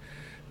like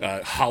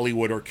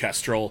Hollywood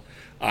orchestral.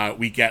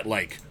 We get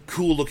like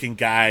cool looking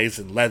guys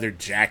in leather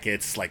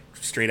jackets, like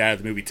straight out of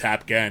the movie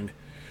Top Gun,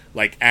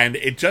 like, and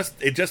it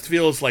just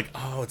feels like,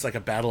 oh, it's like a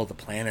Battle of the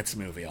Planets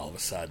movie all of a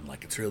sudden.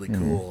 Like, it's really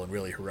cool and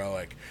really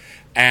heroic.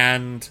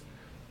 And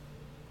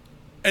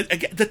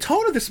again, the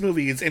tone of this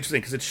movie is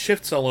interesting because it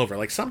shifts all over.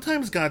 Like,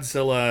 sometimes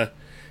Godzilla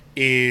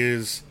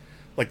is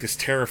like this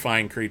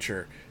terrifying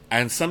creature,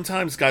 and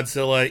sometimes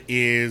Godzilla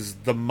is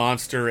the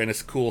monster in a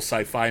cool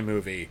sci-fi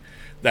movie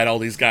that all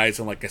these guys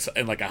in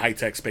like a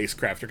high-tech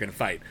spacecraft are going to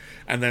fight.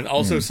 And then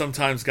also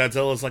sometimes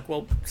Godzilla is like,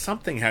 well,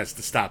 something has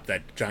to stop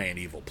that giant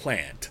evil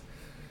plant.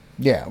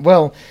 Yeah,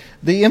 well,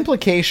 the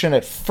implication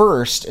at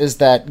first is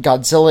that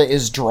Godzilla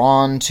is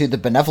drawn to the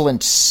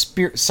benevolent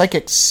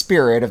psychic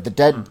spirit of the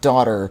dead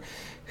daughter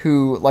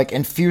who, like,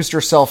 infused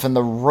herself in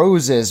the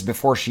roses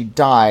before she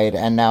died,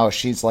 and now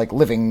she's, like,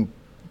 living...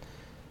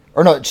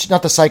 Or no,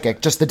 not the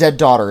psychic, just the dead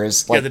daughter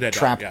is, like,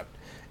 trapped... Daughter,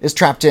 is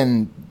trapped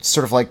in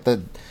sort of, like,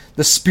 the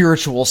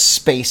spiritual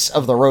space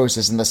of the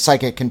roses, and the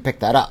psychic can pick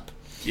that up.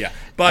 Yeah,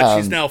 but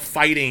she's now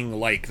fighting,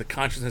 like, the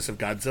consciousness of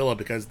Godzilla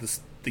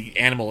because the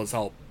animal is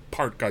all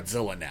part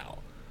Godzilla now.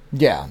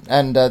 Yeah,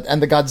 and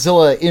the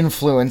Godzilla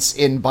influence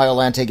in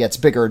Biollante gets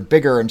bigger and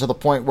bigger, and to the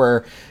point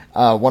where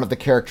one of the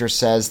characters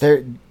says,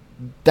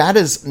 that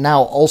is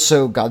now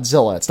also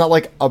Godzilla. It's not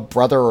like a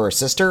brother or a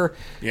sister.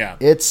 Yeah.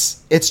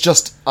 It's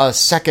just a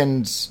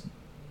second...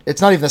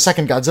 It's not even the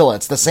second Godzilla.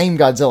 It's the same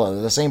Godzilla.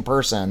 They're the same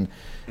person.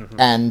 Mm-hmm.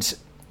 And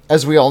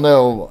as we all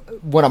know,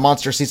 when a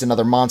monster sees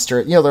another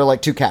monster, they're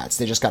like two cats.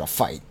 They just gotta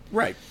fight.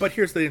 Right, but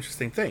here's the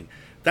interesting thing.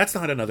 That's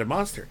not another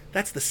monster.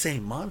 That's the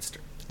same monster.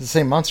 The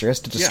same monster has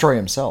to destroy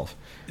himself.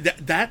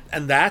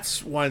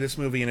 That's why this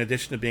movie, in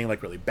addition to being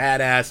like really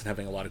badass and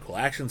having a lot of cool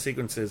action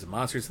sequences and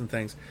monsters and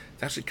things,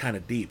 it's actually kind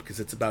of deep because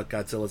it's about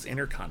Godzilla's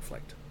inner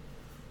conflict.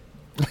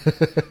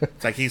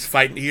 It's like he's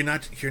fighting. You're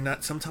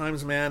not.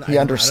 Sometimes, man, he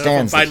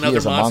understands I don't know if I'm fighting that he other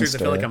is a monsters. monster.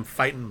 I feel like I'm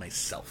fighting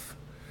myself.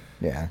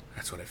 Yeah,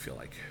 that's what I feel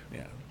like.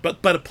 Yeah,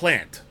 but a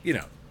plant.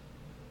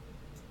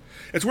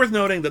 It's worth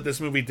noting that this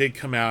movie did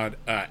come out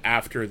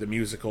after the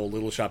musical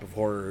Little Shop of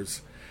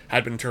Horrors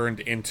had been turned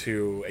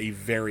into a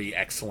very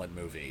excellent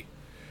movie.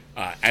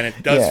 And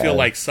it does feel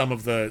like some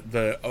of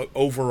the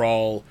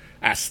overall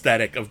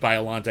aesthetic of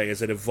Biollante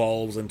as it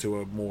evolves into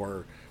a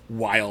more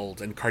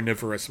wild and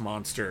carnivorous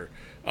monster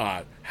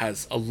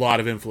has a lot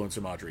of influence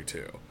from Audrey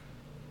 2.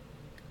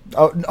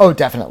 Oh,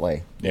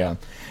 definitely. Yeah.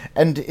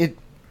 And it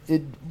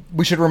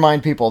we should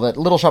remind people that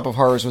Little Shop of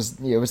Horrors was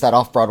that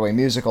off-Broadway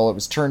musical. It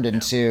was turned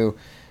into...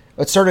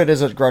 It started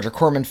as a Roger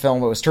Corman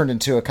film. It was turned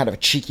into a kind of a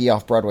cheeky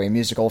off-Broadway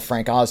musical.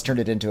 Frank Oz turned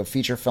it into a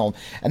feature film.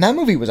 And that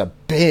movie was a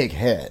big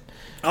hit.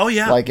 Oh,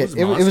 yeah. Like, it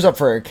was up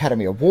for an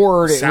Academy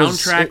Award.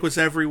 Soundtrack was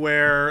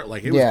everywhere.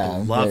 Like, it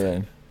was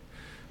beloved.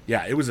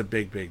 Yeah, it was a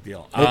big, big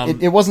deal.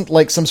 It wasn't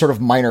like some sort of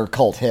minor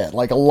cult hit.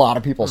 Like, a lot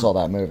of people saw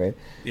that movie.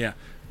 Yeah.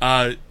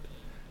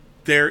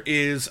 There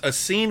is a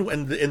scene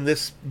in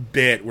this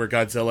bit where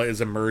Godzilla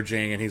is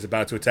emerging and he's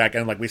about to attack,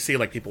 and like we see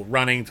like people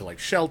running to like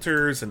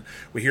shelters, and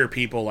we hear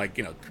people like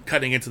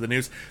cutting into the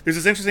news. There's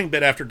this interesting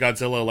bit after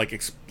Godzilla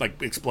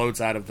explodes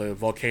out of the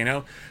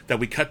volcano that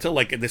we cut to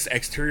like this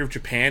exterior of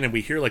Japan, and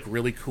we hear like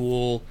really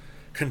cool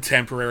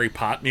contemporary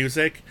pop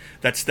music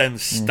that then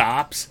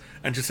stops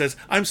and just says,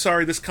 "I'm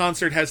sorry, this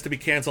concert has to be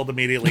canceled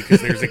immediately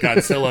because there's a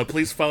Godzilla.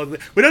 Please follow."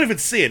 We don't even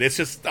see it. It's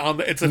just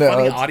it's a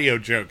funny audio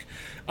joke.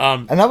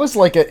 And that was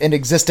like an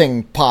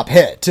existing pop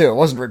hit too. It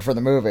wasn't written for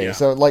the movie. Yeah.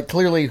 So like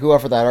clearly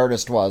whoever that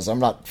artist was, I'm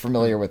not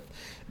familiar with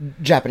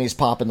Japanese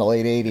pop in the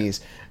late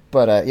 80s,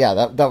 but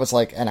that was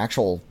like an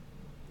actual,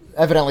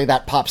 evidently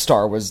that pop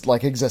star was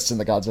like exists in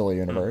the Godzilla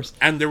universe.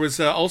 And there was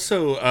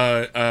also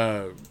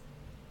I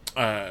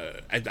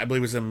believe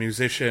it was a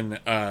musician,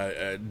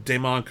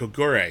 Damon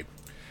Kogure,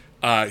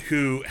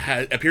 who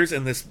appears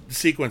in this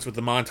sequence with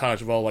the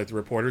montage of all like the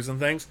reporters and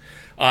things,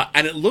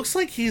 and it looks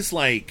like he's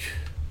like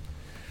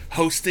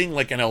hosting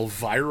like an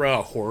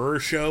Elvira horror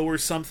show or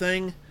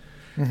something.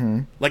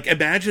 Mm-hmm. Like,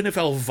 imagine if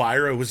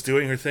Elvira was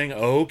doing her thing.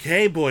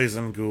 Okay, boys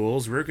and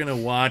ghouls, we're gonna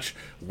watch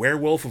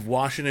Werewolf of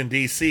Washington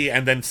D.C.,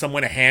 and then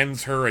someone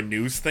hands her a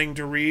news thing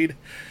to read,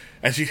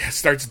 and she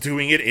starts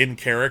doing it in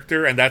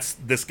character, and that's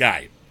this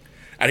guy.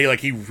 And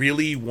he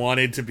really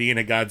wanted to be in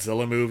a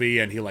Godzilla movie,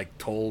 and he like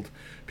told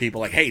people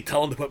like, "Hey,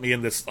 tell him to put me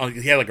in this."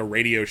 He had like a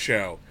radio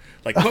show,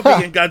 like, "Put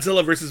me in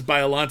Godzilla versus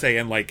Biollante,"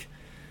 and like,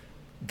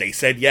 they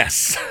said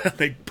yes.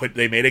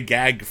 They made a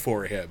gag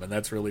for him, and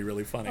that's really,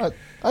 really funny.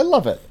 I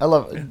love it.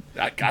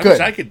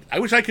 I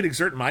wish I could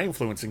exert my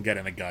influence and get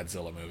in a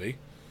Godzilla movie.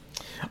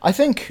 I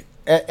think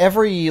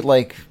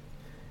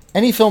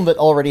any film that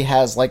already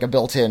has like a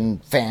built-in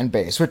fan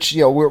base, which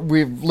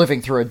we're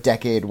living through a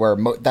decade where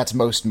that's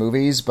most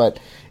movies. But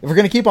if we're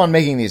going to keep on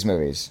making these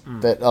movies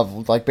that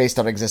of like based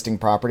on existing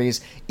properties,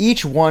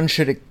 each one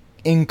should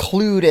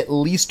include at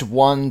least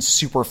one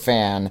super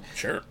fan.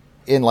 Sure.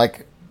 In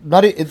like.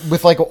 Not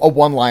with like a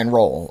one-line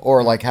role,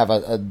 or like have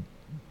a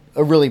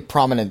really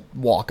prominent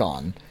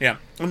walk-on. Yeah,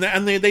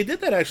 and they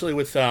did that actually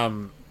with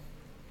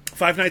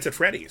Five Nights at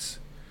Freddy's.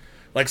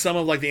 Like some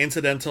of like the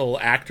incidental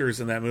actors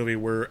in that movie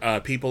were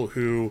people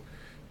who.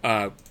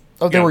 They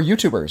were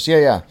YouTubers.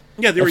 Yeah.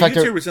 Yeah, they were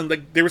YouTubers, and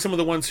like they were some of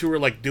the ones who were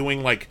like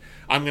doing like,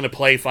 I'm going to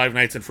play Five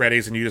Nights at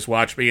Freddy's, and you just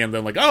watch me, and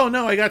then like, oh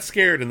no, I got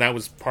scared, and that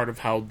was part of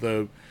how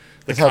the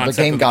That's how the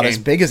game got as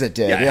big as it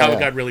did. Yeah, how it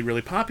got really,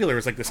 really popular. It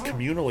was like this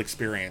communal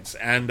experience.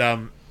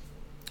 And,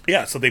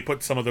 so they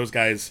put some of those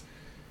guys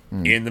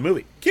in the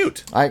movie.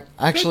 Cute. I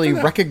actually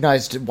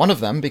recognized one of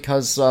them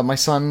because my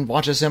son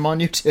watches him on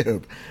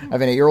YouTube. I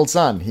have an 8-year-old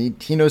son.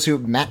 He knows who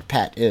Matt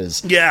Pat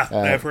is. Yeah,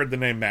 I've heard the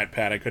name Matt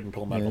Pat. I couldn't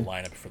pull him out of the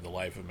lineup for the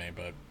life of me,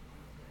 but...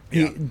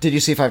 Yeah. Did you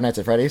see Five Nights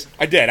at Freddy's?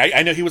 I did.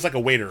 I know he was like a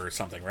waiter or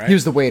something, right? He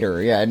was the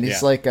waiter, yeah. And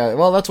he's like,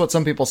 well, that's what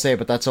some people say,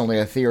 but that's only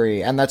a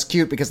theory. And that's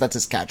cute because that's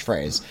his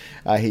catchphrase.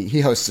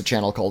 He hosts a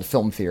channel called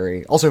Film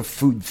Theory. Also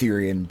Food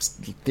Theory, and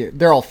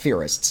they're all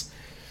theorists.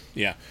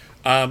 Yeah.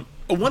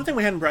 One thing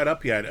we hadn't brought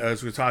up yet,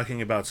 as we were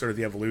talking about sort of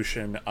the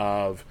evolution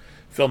of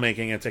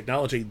filmmaking and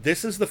technology,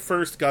 this is the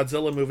first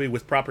Godzilla movie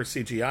with proper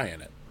CGI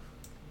in it.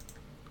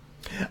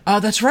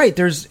 That's right.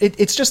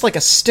 It's just like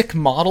a stick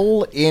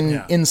model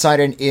inside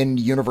an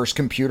in-universe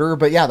computer,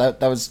 but yeah,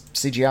 that was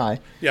CGI.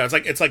 Yeah,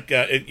 it's like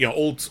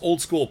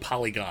old school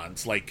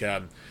polygons, like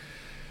in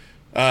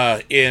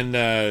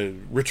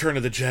Return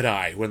of the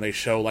Jedi when they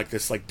show like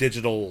this like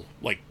digital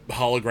like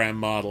hologram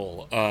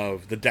model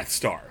of the Death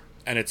Star,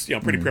 and it's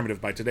pretty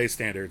primitive by today's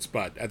standards,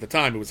 but at the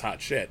time it was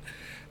hot shit.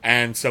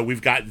 And so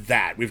we've got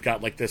that. We've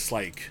got like this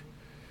like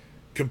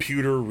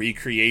computer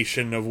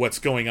recreation of what's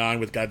going on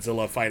with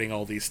Godzilla fighting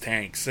all these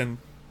tanks, and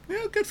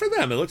good for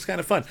them. It looks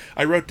kind of fun.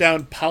 I wrote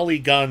down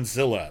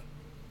Polygonzilla.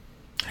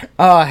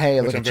 Oh,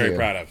 hey, which I'm very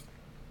proud of.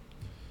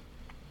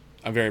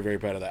 I'm very, very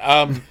proud of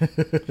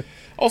that.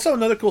 Also,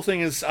 another cool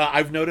thing is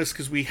I've noticed,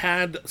 because we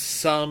had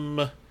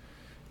some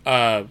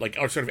like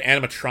our sort of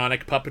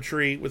animatronic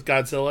puppetry with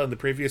Godzilla in the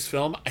previous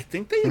film. I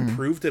think they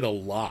improved it a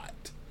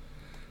lot.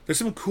 There's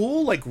some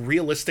cool, like,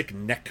 realistic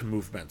neck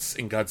movements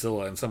in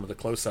Godzilla and some of the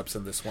close-ups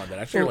in this one that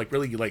actually, like,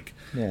 really, like,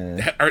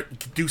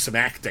 do some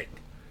acting,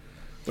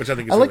 which I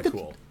think is really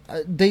cool.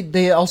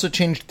 They also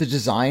changed the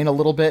design a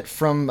little bit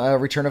from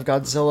Return of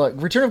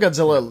Godzilla. Return of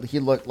Godzilla, he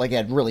looked like he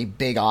had really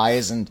big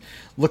eyes and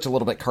looked a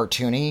little bit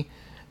cartoony.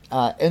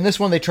 In this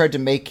one, they tried to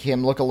make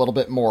him look a little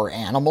bit more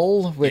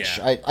animal, which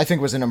I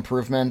think was an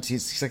improvement.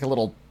 He's like a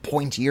little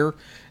pointier,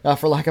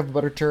 for lack of a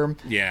better term.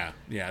 Yeah.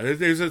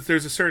 There's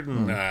a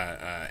certain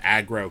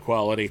aggro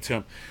quality to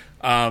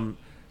him.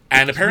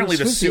 And apparently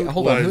the suit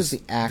was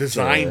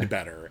designed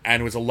better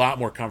and was a lot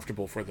more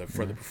comfortable for the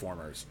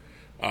performers.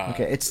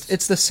 Okay,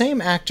 it's the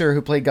same actor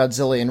who played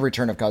Godzilla in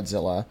Return of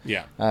Godzilla.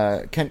 Yeah.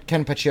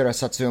 Ken Pachira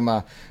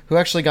Satsuma, who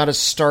actually got his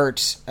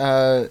start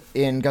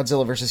in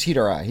Godzilla vs.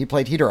 Hedorah. He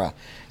played Hedorah.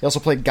 He also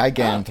played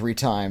Gigan 3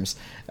 times.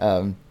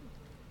 So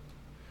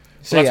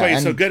that's why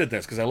he's so good at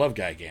this, because I love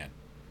Gigan.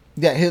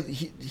 Yeah,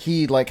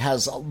 he like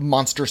has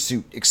monster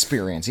suit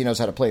experience. He knows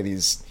how to play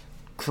these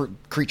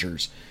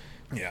creatures.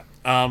 Yeah.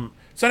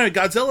 So anyway,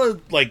 Godzilla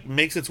like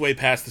makes its way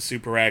past the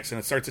Super X and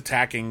it starts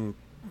attacking,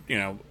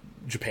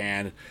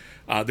 Japan.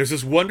 There's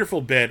this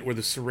wonderful bit where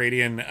the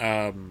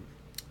Seradian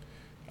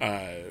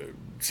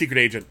secret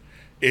agent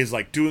is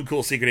like doing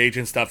cool secret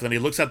agent stuff, and then he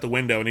looks out the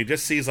window and he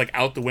just sees like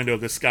out the window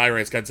of this sky where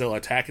it's Godzilla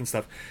attacking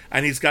stuff,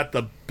 and he's got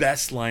the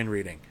best line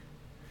reading.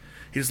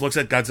 He just looks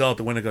at Godzilla out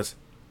the window and goes,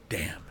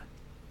 "Damn,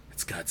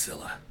 it's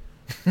Godzilla."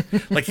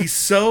 Like he's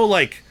so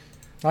like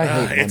I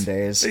hate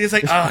Mondays. He's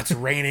like, "Oh, it's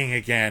raining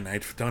again. I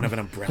don't have an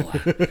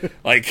umbrella."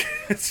 Like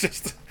it's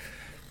just.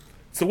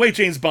 It's the way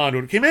James Bond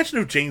would... Can you imagine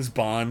if James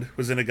Bond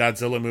was in a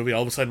Godzilla movie,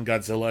 all of a sudden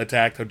Godzilla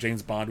attacked, how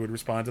James Bond would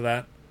respond to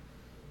that?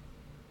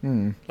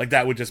 Like,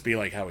 that would just be,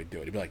 like, how he'd do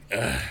it. He'd be like,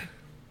 ugh.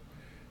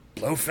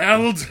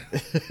 Blofeld?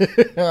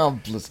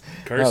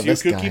 Curse you,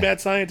 kooky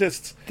bad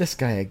scientists. This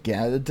guy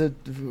again.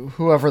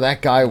 Whoever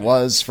that guy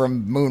was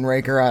from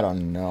Moonraker, I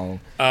don't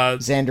know.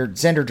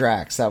 Xander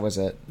Drax, that was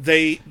it.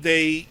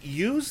 They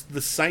used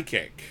the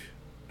psychic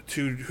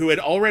who had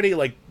already,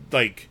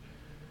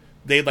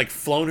 they'd like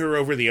flown her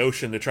over the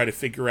ocean to try to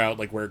figure out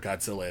like where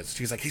Godzilla is.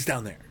 She's like, he's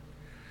down there.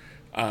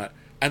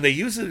 And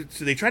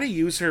they try to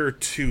use her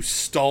to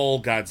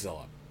stall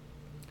Godzilla.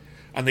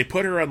 And they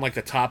put her on like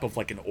the top of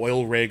like an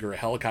oil rig or a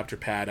helicopter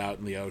pad out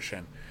in the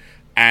ocean.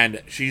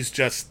 And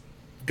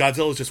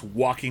Godzilla's just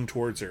walking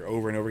towards her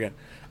over and over again.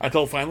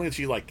 Until finally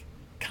she like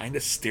kind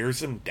of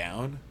stares him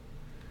down.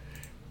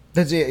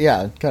 That's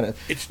kind of.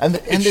 And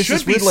it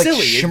should be weird,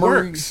 silly.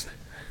 Shimmery, it works.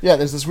 Yeah,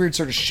 there's this weird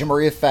sort of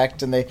shimmery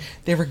effect, and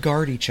they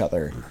regard each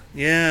other.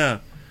 Yeah.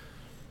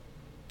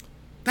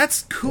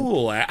 That's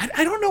cool. I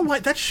don't know why.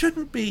 That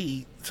shouldn't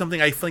be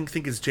something I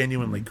think is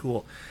genuinely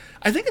cool.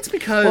 I think it's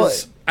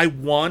because I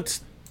want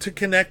to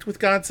connect with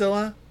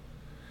Godzilla.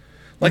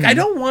 Like, I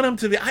don't want him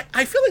to be...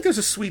 I feel like there's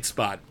a sweet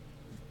spot.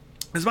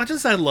 As much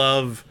as I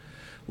love,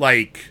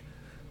 like,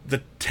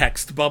 the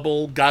text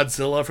bubble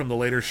Godzilla from the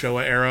later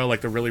Showa era,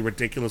 like the really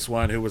ridiculous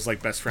one who was,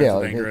 like, best friends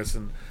with Anguirus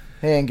and...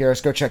 Hey,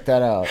 Anguirus, go check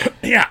that out.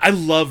 Yeah, I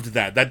loved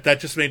that. That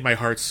just made my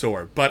heart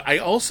soar. But I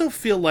also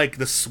feel like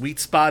the sweet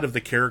spot of the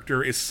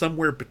character is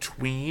somewhere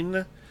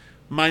between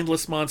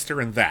Mindless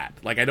Monster and that.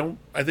 Like,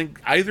 I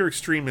think either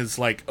extreme is,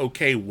 like,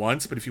 okay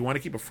once, but if you want to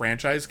keep a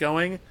franchise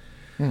going,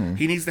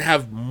 he needs to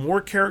have more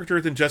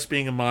character than just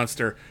being a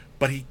monster,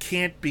 but he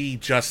can't be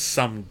just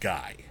some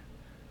guy.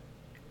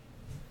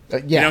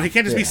 He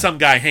can't just be some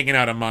guy hanging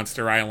out on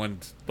Monster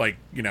Island, like,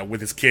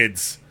 with his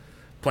kids,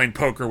 playing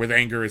poker with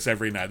Angerus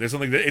every night. There's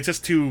something that it's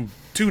just too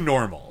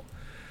normal.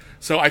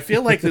 So I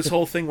feel like this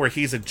whole thing where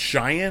he's a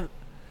giant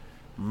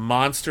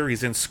monster,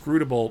 he's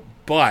inscrutable,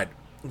 but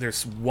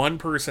there's one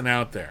person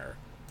out there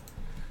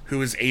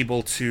who is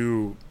able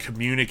to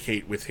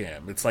communicate with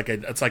him. It's like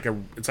a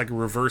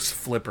reverse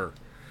Flipper.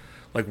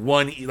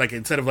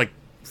 Instead of like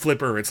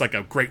Flipper, it's like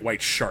a great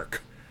white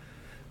shark.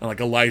 And like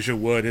Elijah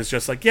Wood is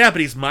just like, yeah,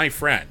 but he's my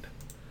friend.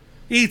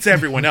 He eats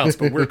everyone else,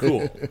 but we're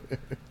cool.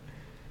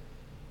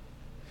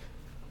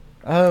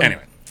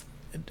 Anyway.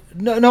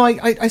 No,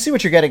 I see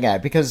what you're getting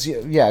at, because,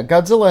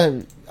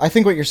 Godzilla, I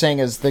think what you're saying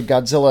is the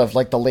Godzilla of,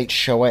 like, the late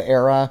Showa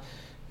era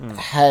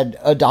had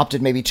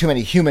adopted maybe too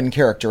many human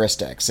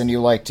characteristics, and you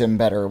liked him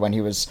better when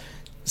he was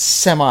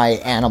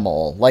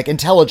semi-animal, like,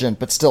 intelligent,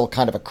 but still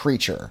kind of a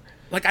creature.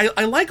 Like,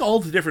 I like all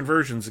the different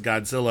versions of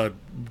Godzilla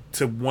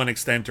to one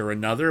extent or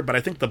another, but I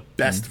think the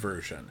best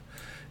version,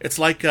 it's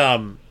like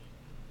there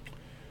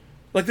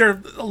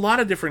are a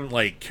lot of different,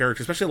 like,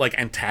 characters, especially, like,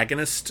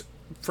 antagonist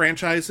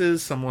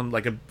franchises,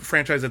 like a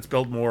franchise that's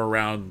built more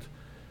around,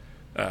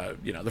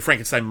 the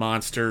Frankenstein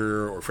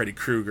monster, or Freddy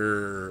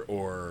Krueger,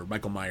 or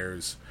Michael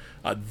Myers.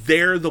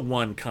 They're the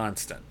one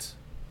constant.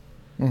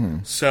 Mm-hmm.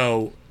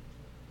 So,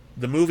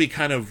 the movie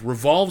kind of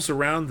revolves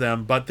around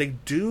them, but they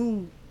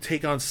do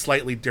take on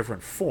slightly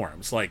different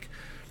forms. Like,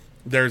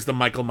 there's the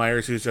Michael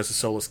Myers who's just a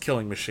soulless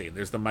killing machine.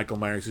 There's the Michael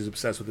Myers who's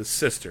obsessed with his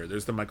sister.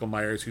 There's the Michael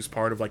Myers who's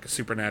part of, like, a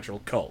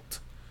supernatural cult.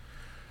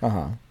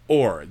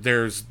 Or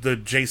there's the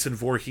Jason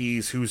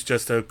Voorhees who's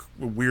just a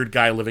weird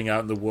guy living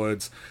out in the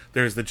woods.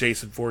 There's the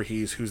Jason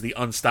Voorhees who's the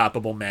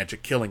unstoppable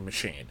magic killing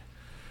machine.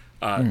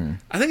 I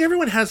think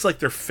everyone has, like,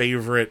 their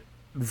favorite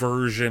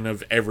version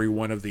of every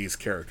one of these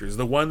characters.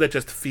 The one that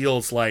just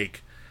feels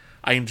like,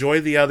 I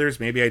enjoy the others,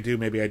 maybe I do,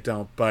 maybe I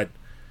don't, but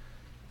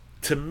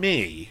to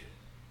me,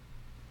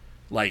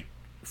 like,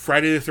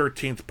 Friday the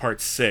 13th Part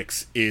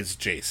 6 is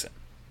Jason.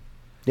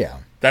 Yeah.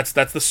 That's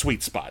the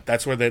sweet spot.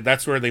 That's where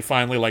they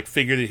finally, like,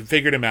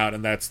 figured him out,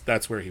 and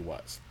that's where he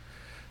was.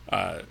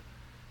 And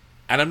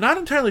I'm not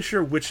entirely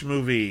sure which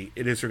movie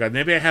it is for God.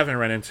 Maybe I haven't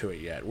run into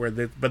it yet.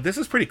 But this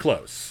is pretty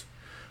close,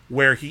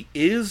 where he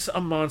is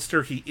a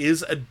monster, he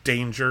is a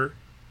danger,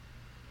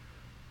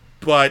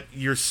 but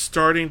you're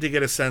starting to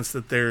get a sense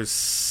that there's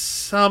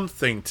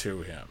something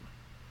to him,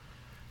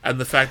 and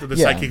the fact that the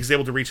psychic is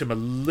able to reach him a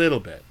little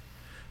bit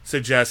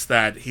suggests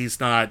that he's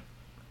not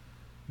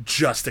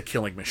just a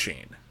killing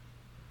machine.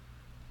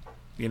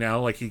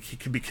 Like, he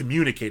can be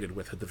communicated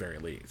with at the very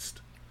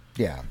least.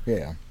 Yeah.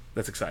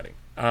 That's exciting.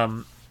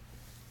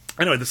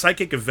 Anyway, the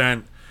psychic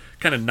event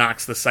kind of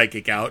knocks the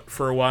psychic out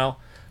for a while,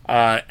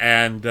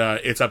 and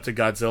it's up to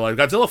Godzilla.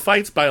 Godzilla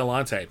fights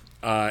Biollante,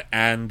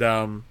 and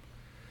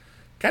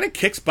kind of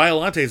kicks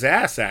Biollante's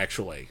ass,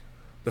 actually,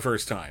 the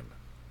first time.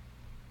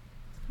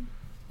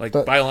 Like,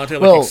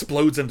 Biollante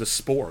explodes into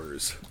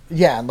spores.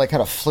 Yeah, and, like,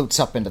 kind of floats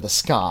up into the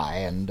sky,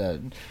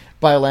 and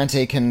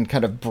Biollante can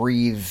kind of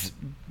breathe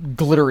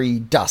glittery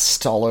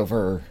dust all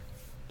over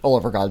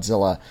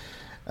Godzilla.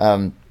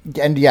 And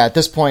at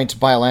this point,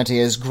 Biollante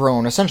has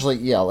grown essentially,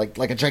 like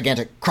a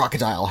gigantic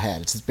crocodile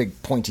head. It's this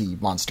big pointy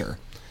monster.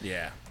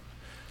 Yeah,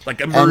 like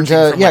emerging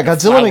from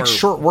Godzilla makes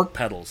short work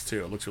petals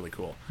too. It looks really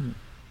cool.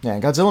 Yeah,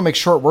 Godzilla makes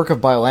short work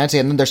of Biollante,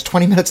 and then there's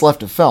 20 minutes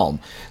left of film.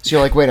 So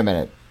you're like, wait a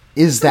minute,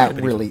 is that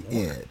really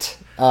it?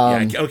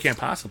 It can't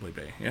possibly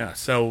be. Yeah,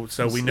 so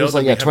we know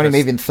that 20,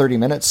 maybe in 30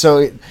 minutes.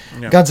 So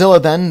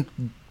Godzilla then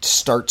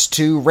starts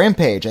to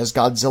rampage, as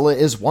Godzilla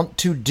is wont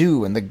to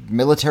do, and the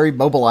military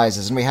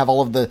mobilizes, and we have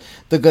all of the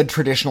good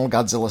traditional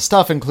Godzilla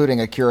stuff, including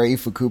Akira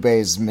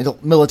Ifukube's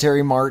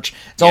military march.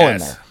 It's all in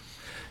there.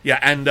 Yeah,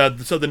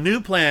 and so the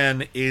new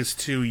plan is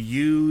to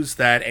use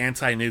that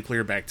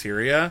anti-nuclear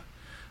bacteria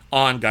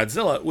on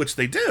Godzilla, which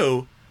they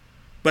do,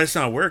 but it's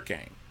not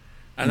working.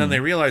 And then they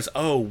realize,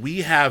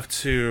 we have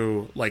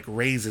to, like,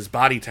 raise his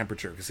body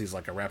temperature because he's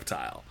like a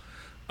reptile,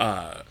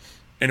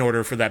 in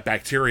order for that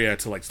bacteria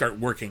to, like, start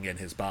working in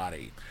his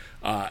body.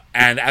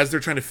 And as they're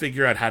trying to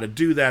figure out how to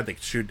do that, they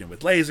shoot him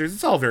with lasers.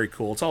 It's all very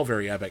cool. It's all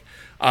very epic.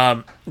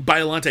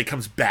 Biollante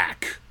comes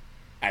back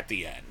at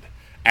the end.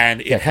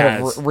 And it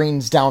kind of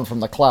rains down from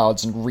the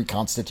clouds and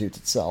reconstitutes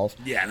itself.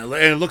 Yeah, and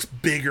it looks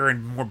bigger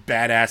and more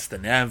badass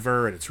than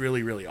ever, and it's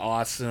really, really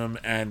awesome.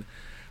 And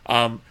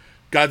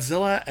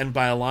Godzilla and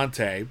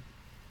Biollante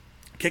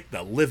kick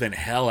the living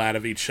hell out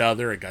of each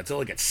other, and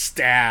Godzilla gets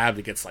stabbed.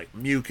 It gets, like,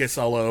 mucus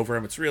all over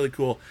him. It's really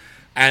cool.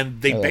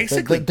 And they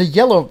basically... The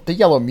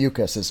yellow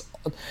mucus is...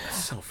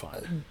 so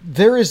fun.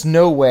 There is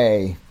no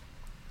way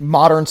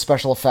modern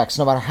special effects,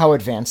 no matter how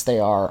advanced they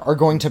are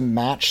going to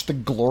match the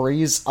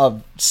glories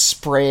of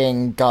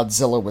spraying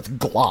Godzilla with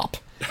glop.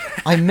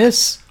 I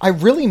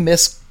really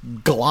miss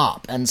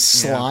glop and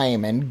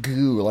slime and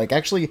goo, like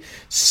actually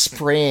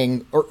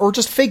spraying or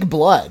just fake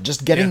blood,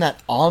 just getting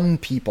that on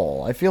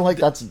people. I feel like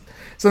that's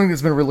something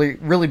that's been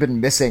really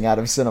been missing out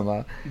of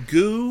cinema.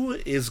 Goo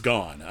is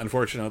gone,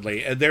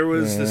 unfortunately. There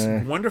was this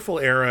wonderful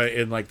era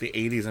in, like, the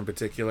 80s in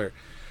particular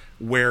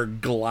where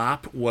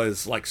glop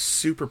was like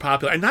super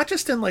popular, and not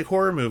just in like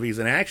horror movies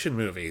and action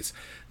movies.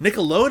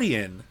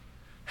 Nickelodeon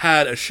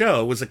had a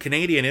show, it was a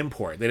Canadian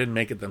import, they didn't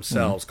make it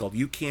themselves, called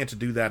You Can't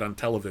Do That on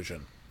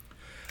Television.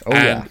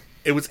 And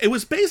it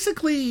was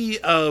basically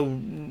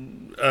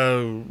Laugh-In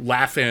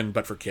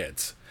but for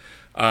kids.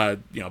 A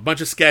bunch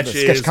of sketches,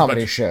 the sketch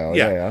comedy show.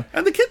 Yeah.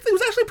 And the kids, it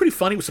was actually pretty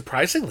funny. It was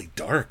surprisingly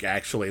dark,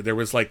 actually. There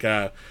was like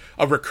a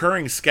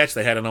recurring sketch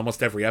they had in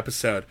almost every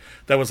episode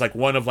that was like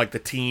one of like the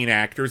teen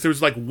actors. There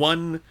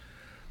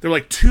were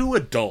like two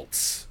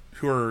adults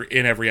who were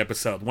in every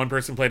episode. One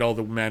person played all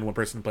the men, one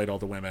person played all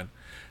the women.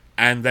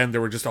 And then there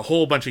were just a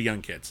whole bunch of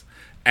young kids.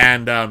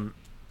 And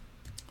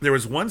there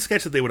was one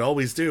sketch that they would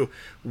always do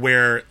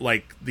where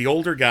like the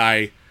older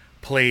guy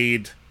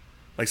played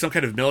like some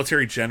kind of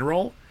military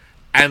general,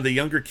 and the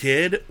younger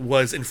kid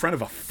was in front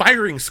of a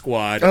firing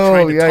squad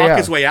trying to talk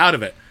his way out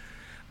of it.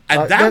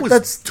 And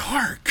that's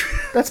dark.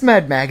 That's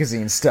Mad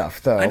Magazine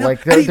stuff, though.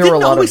 Like, and he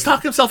didn't always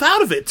talk himself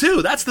out of it,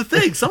 too. That's the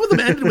thing. Some of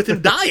them ended with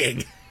him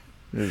dying.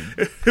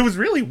 It was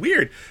really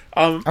weird.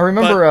 I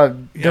remember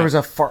there was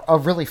a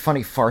really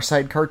funny Far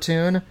Side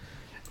cartoon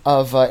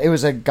of it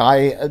was a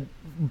guy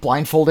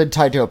blindfolded,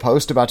 tied to a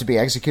post, about to be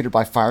executed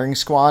by firing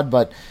squad,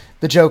 but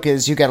the joke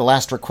is you get a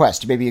last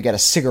request. Maybe you get a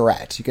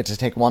cigarette. You get to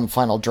take one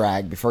final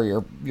drag before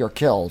you're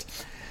killed.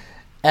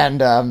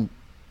 And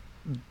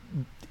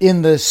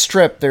in the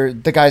strip,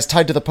 the guy's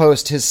tied to the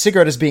post. His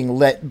cigarette is being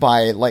lit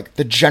by like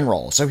the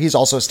general, so he's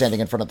also standing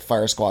in front of the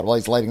fire squad while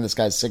he's lighting this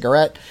guy's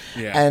cigarette.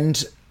 Yeah.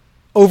 And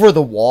over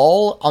the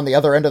wall on the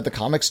other end of the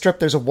comic strip,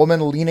 there's a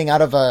woman leaning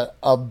out of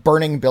a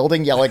burning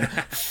building, yelling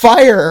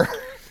 "Fire!"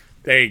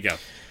 There you go.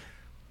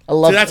 I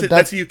love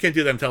that's a You Can't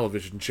Do That on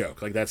Television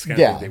joke. Like that's kind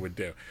of what they would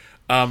do.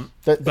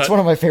 That's one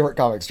of my favorite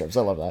comic strips.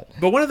 I love that.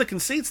 But one of the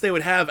conceits they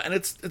would have, and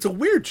it's a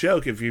weird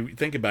joke if you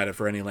think about it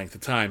for any length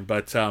of time,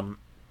 but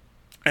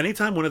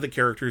anytime one of the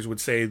characters would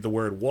say the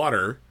word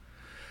water,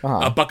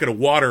 a bucket of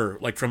water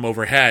like from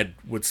overhead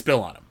would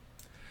spill on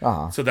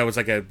him. So that was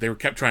like they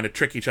kept trying to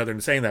trick each other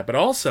into saying that. But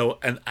also,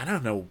 and I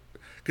don't know,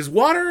 because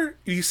water,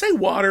 you say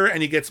water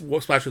and you get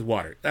splashed with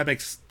water. That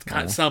makes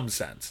some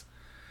sense.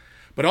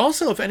 But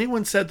also, if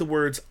anyone said the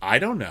words, I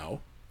don't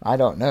know,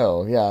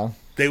 yeah,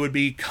 they would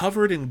be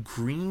covered in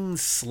green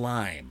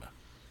slime.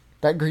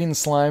 That green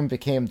slime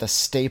became the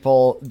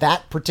staple.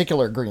 That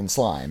particular green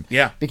slime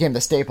became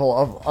the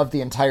staple of the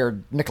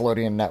entire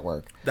Nickelodeon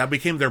network. That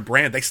became their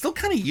brand. They still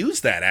kind of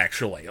use that,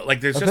 actually.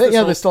 Like there's just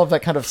they still have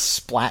that kind of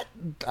splat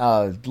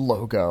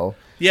logo.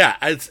 Yeah,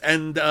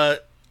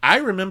 I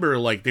remember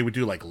like they would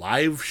do like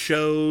live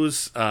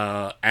shows,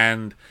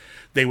 and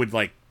they would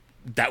like.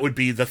 That would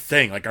be the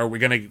thing. Like, are we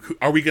gonna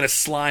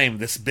slime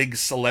this big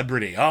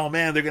celebrity? Oh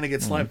man, they're gonna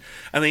get slimed.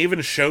 And they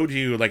even showed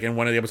you, like in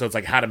one of the episodes,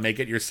 like how to make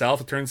it yourself.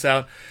 It turns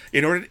out,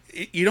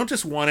 you don't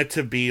just want it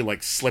to be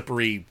like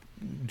slippery,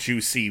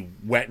 juicy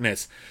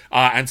wetness.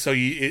 And so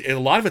a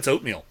lot of it's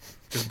oatmeal,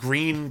 just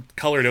green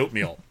colored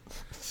oatmeal.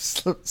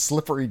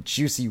 Slippery,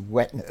 juicy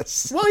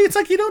wetness. Well, it's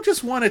like you don't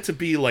just want it to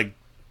be like,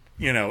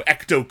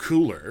 ecto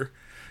cooler.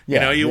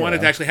 You want it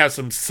to actually have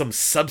some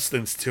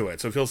substance to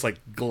it, so it feels like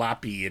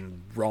gloppy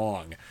and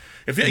wrong.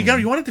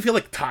 You want it to feel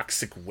like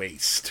toxic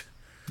waste.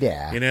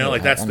 Yeah,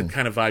 that's the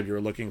kind of vibe you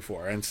were looking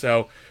for, and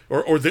so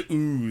or the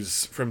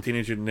ooze from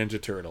Teenage Mutant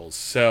Ninja Turtles.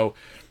 So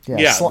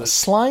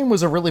slime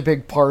was a really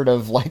big part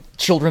of like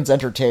children's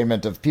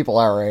entertainment of people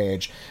our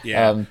age.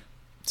 Yeah,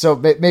 so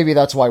maybe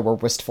that's why we're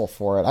wistful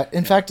for it.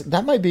 In fact,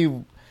 that might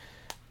be.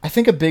 I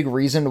think a big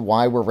reason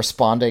why we're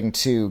responding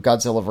to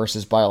Godzilla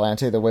vs.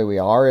 Biollante the way we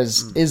are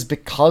is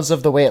because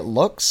of the way it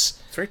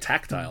looks. It's very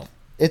tactile.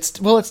 It's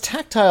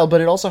tactile,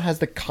 but it also has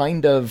the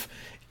kind of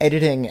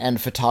editing and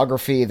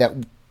photography that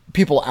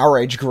people our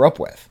age grew up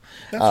with.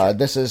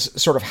 This is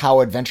sort of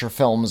how adventure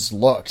films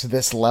looked,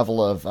 this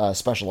level of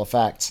special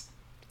effects.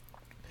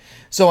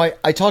 So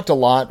I talked a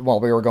lot while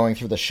we were going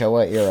through the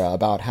Showa era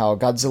about how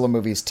Godzilla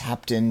movies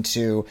tapped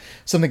into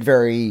something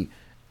very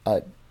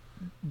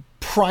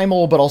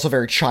primal but also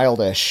very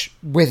childish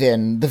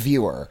within the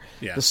viewer.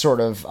 The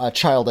sort of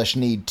childish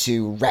need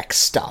to wreck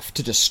stuff,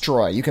 to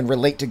destroy. You can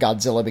relate to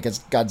Godzilla because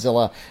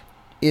Godzilla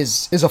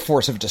is a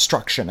force of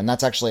destruction, and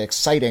that's actually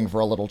exciting for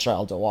a little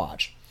child to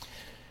watch.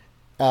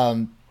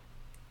 I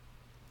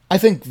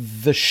think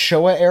the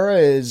Showa era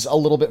is a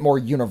little bit more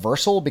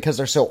universal because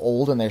they're so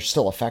old and they're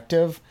still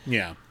effective.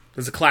 Yeah,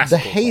 there's a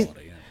classical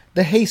quality. Yeah.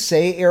 The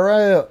Heisei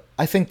era,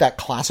 I think that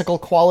classical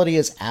quality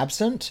is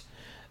absent,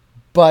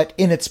 but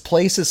in its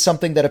place is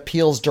something that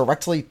appeals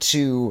directly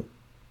to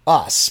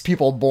us,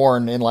 people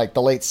born in like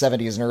the late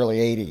 70s and early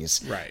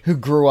 80s, who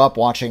grew up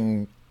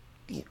watching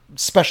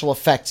special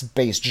effects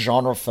based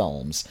genre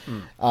films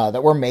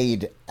that were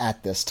made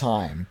at this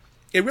time.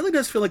 It really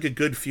does feel like a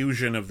good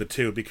fusion of the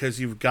two,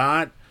 because you've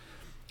got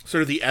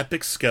sort of the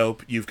epic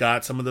scope, you've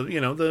got some of the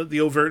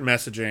the overt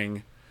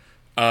messaging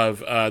of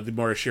the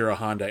Morishiro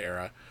Honda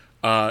era,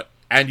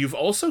 and you've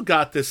also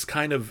got this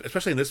kind of,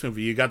 especially in this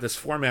movie, you got this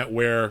format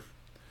where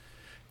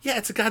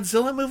it's a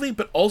Godzilla movie,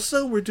 but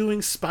also we're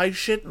doing spy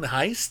shit and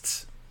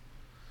heists.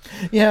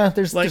 Yeah,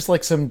 there's just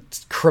like some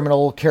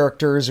criminal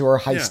characters who are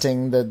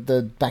heisting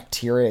the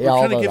bacteria. We're all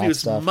trying to of give that you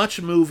stuff. as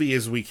much movie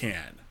as we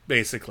can,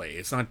 basically.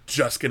 It's not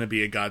just going to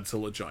be a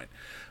Godzilla joint.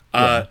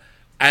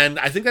 And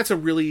I think that's a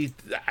really...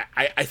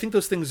 I think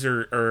those things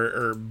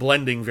are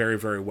blending very,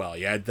 very well.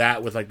 You add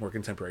that with like more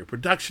contemporary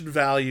production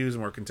values,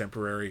 more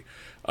contemporary,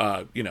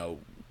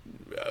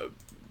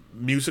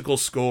 musical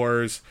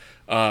scores,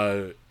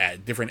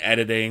 different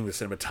editing. The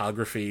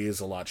cinematography is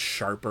a lot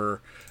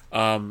sharper.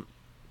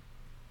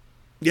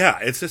 Yeah,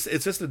 it's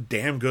just a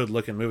damn good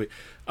looking movie.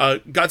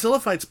 Godzilla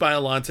fights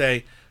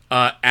Biollante,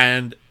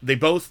 and they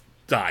both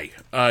die.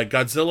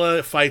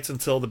 Godzilla fights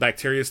until the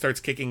bacteria starts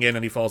kicking in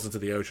and he falls into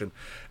the ocean.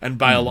 And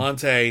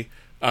Biollante,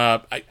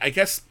 I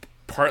guess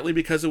partly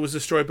because it was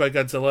destroyed by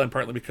Godzilla and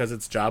partly because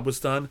its job was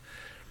done,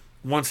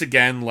 once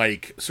again,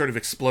 like, sort of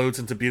explodes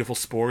into beautiful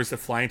spores that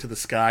fly into the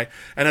sky.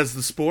 And as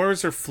the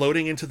spores are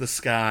floating into the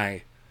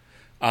sky,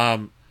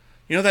 you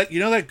know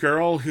that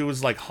girl who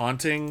was like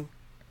haunting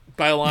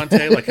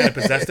Biollante, like kind of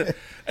possessed it.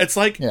 It's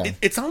like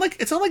it's not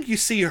like you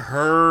see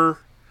her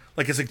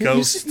like as a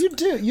ghost. You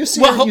do. You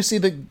see you see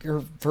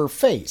her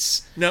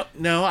face. No.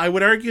 I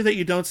would argue that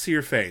you don't see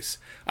her face.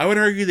 I would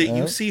argue that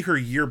you see her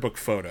yearbook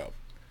photo.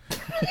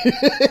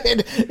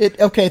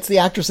 Okay, it's the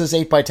actress's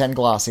 8x10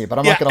 glossy, but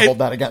I'm not going to hold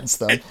that against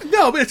them.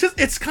 No, but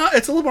it's a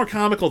little more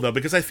comical though,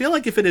 because I feel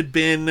like if it had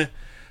been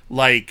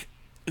like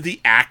the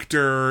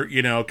actor,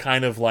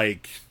 kind of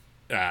like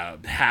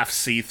half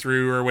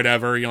see-through or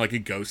whatever, like a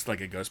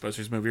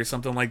Ghostbusters movie or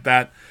something like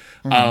that,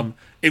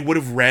 it would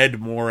have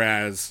read more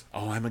as,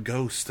 oh, I'm a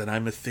ghost and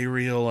I'm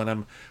ethereal and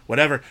I'm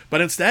whatever.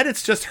 But instead,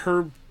 it's just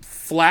her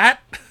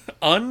flat,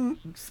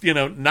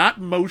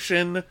 not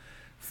motion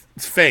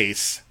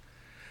face,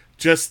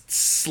 just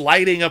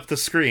sliding up the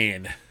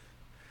screen,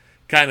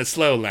 kind of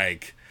slow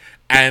like,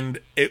 and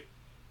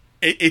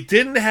it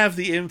didn't have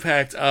the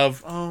impact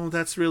of, oh,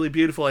 that's really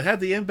beautiful. It had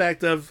the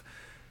impact of,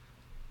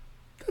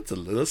 that's a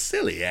little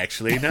silly,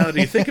 actually. Now that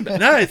I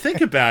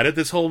think about it,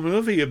 this whole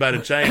movie about a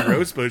giant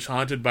rosebush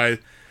haunted by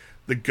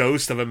the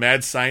ghost of a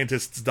mad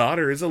scientist's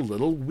daughter is a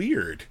little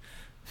weird.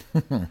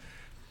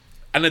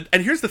 And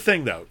here's the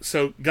thing, though.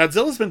 So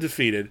Godzilla's been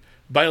defeated.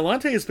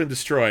 Biollante has been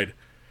destroyed.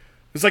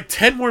 There's like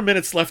 10 more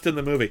minutes left in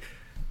the movie.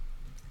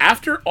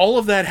 After all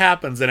of that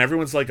happens, and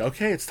everyone's like,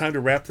 okay, it's time to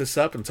wrap this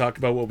up and talk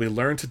about what we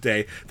learned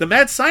today, the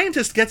mad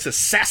scientist gets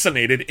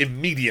assassinated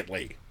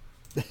immediately.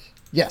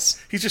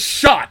 Yes. He's just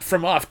shot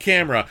from off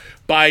camera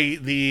by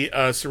the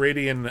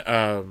Seradian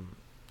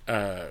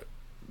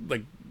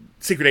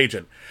secret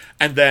agent.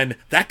 And then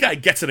that guy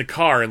gets in a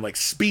car and like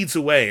speeds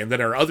away, and then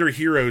our other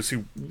heroes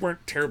who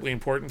weren't terribly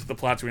important to the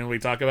plot, so we don't really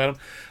talk about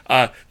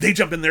them, they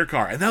jump in their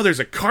car, and now there's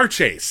a car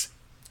chase.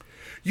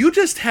 You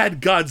just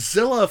had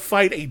Godzilla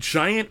fight a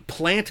giant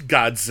plant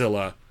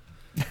Godzilla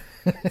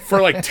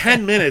for like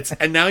 10 minutes,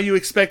 and now you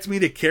expect me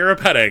to care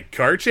about a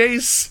car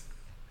chase?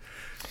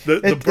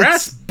 The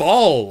brass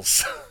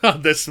balls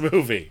on this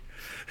movie.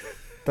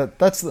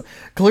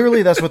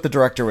 Clearly that's what the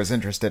director was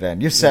interested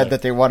in. You said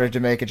that they wanted to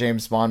make a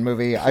James Bond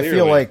movie. Clearly. I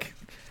feel like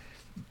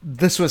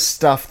this was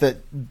stuff that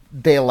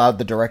they allowed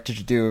the director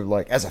to do,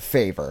 like, as a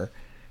favor.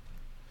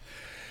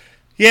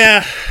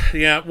 Yeah.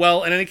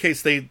 Well, in any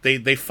case, they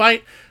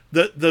fight.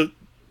 The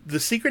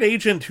secret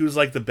agent who's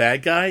like the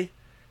bad guy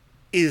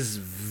is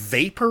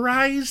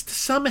vaporized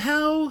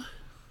somehow.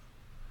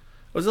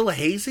 Was a little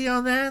hazy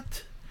on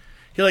that.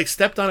 He like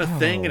stepped on a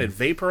thing and it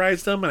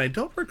vaporized him, and I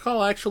don't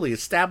recall actually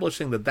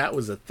establishing that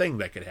was a thing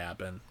that could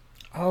happen.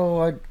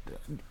 Oh,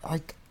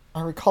 I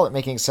recall it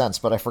making sense,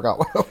 but I forgot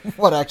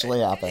what actually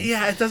happened.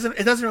 Yeah, it doesn't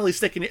really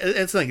stick in.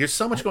 It's like there's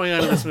so much going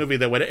on in this movie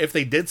that if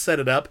they did set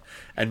it up,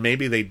 and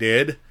maybe they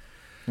did,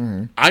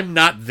 I'm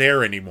not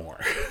there anymore.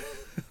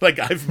 Like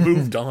I've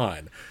moved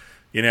on,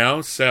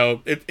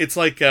 So it's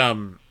like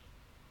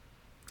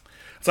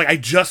I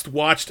just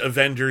watched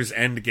Avengers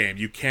Endgame.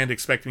 You can't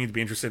expect me to be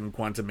interested in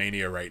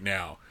Quantumania right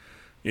now.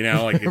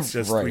 Like it's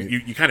just right.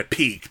 you kind of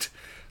peaked.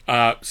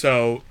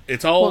 So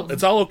it's all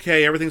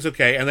okay. Everything's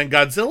okay. And then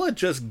Godzilla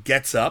just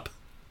gets up,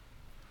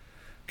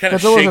 kind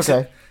of shakes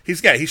it.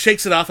 He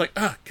shakes it off like,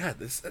 oh god,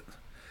 this.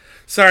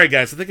 Sorry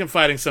guys, I think I'm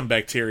fighting some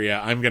bacteria.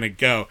 I'm gonna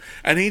go.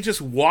 And he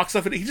just walks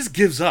off and he just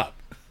gives up.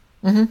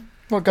 Mm-hmm.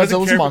 Well,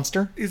 Godzilla's a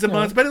monster. He's a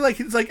monster, but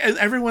it's like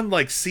everyone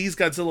like sees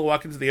Godzilla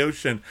walk into the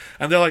ocean,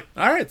 and they're like,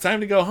 "All right,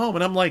 time to go home."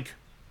 And I'm like,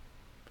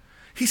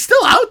 "He's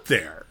still out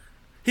there.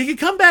 He could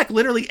come back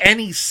literally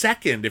any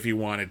second if he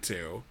wanted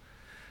to."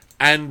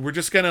 And we're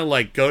just gonna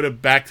like go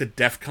back to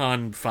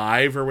DEFCON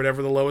 5 or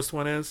whatever the lowest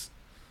one is.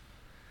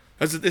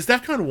 Is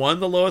DEFCON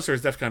 1 the lowest, or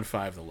is DEFCON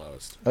 5 the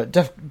lowest?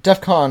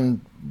 DEFCON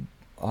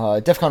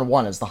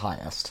 1 is the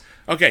highest.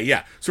 Okay,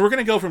 yeah. So we're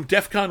going to go from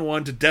DEFCON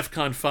 1 to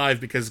DEFCON 5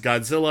 because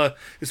Godzilla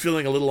is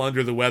feeling a little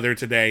under the weather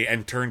today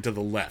and turned to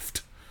the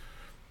left.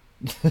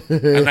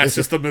 And that's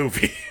just the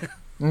movie.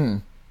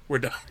 We're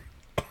done.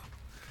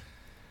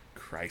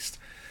 Christ.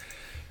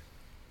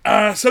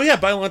 So yeah,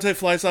 Biollante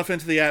flies off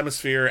into the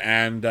atmosphere,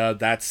 and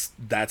that's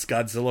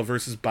Godzilla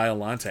versus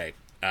Biollante.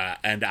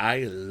 And I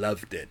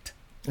loved it.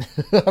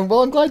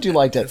 Well, I'm glad you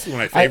liked it. This is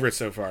one of my favorites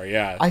so far,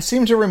 yeah. I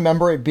seem to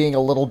remember it being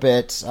a little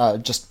bit,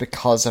 just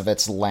because of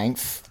its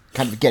length,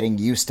 kind of getting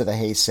used to the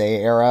Heisei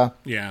era.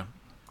 Yeah.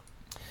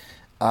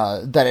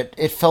 That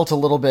it felt a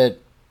little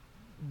bit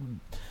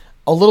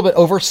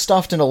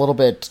overstuffed and a little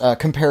bit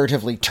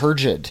comparatively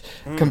turgid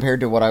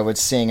compared to what I was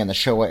seeing in the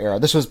Showa era.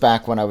 This was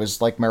back when I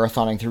was like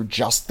marathoning through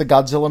just the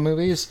Godzilla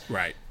movies.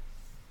 Right.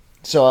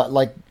 So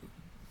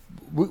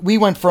we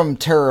went from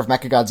Terror of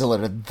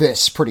Mechagodzilla to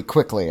this pretty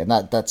quickly, and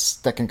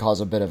that can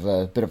cause a bit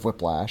of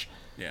whiplash.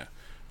 Yeah.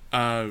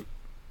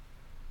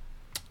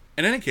 In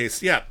any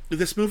case, yeah,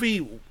 this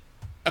movie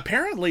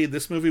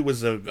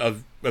was a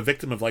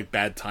victim of like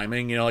bad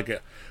timing. You know,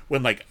 like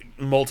when like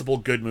multiple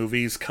good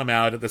movies come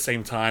out at the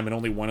same time and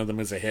only one of them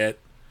is a hit.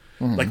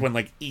 Mm-hmm. Like when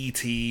like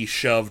E.T.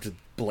 shoved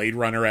Blade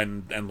Runner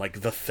and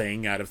like The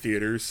Thing out of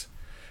theaters.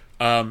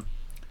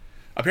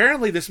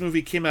 Apparently, this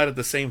movie came out at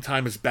the same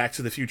time as Back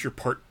to the Future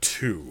Part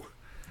 2.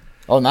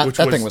 Oh, and that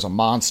thing was a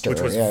monster.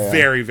 Which was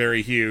very,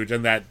 very huge,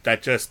 and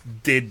that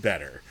just did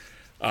better.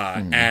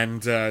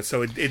 And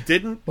so it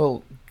didn't...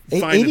 Well,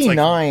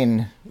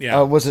 89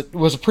 was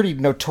a pretty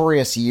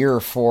notorious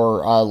year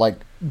for like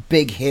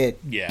big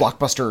hit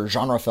blockbuster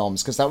genre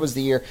films, because that was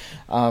the year...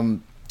 Was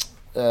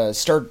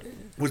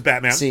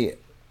Batman? See,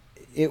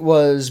 it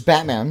was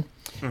Batman...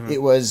 Mm-hmm.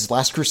 It was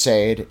Last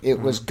Crusade. It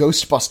was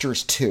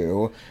Ghostbusters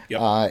 2.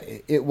 Yep.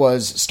 It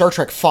was Star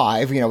Trek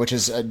 5, which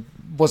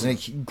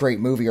wasn't a great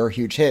movie or a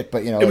huge hit,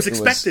 but it was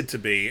expected to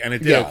be, and it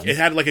did. Yeah. It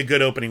had like a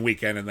good opening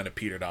weekend, and then it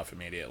petered off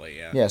immediately.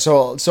 Yeah. Yeah.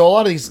 So a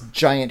lot of these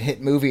giant hit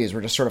movies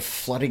were just sort of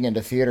flooding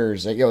into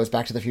theaters. It was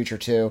Back to the Future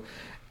 2,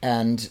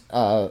 and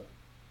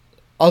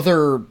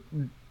other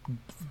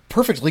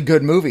perfectly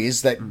good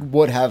movies that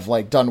would have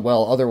like done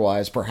well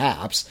otherwise,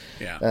 perhaps,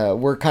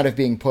 were kind of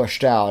being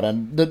pushed out,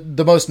 and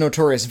the most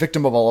notorious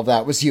victim of all of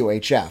that was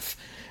UHF.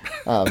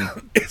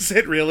 Is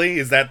it really?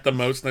 Is that the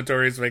most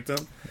notorious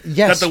victim?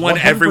 Yes, is that the one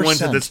 100%. Everyone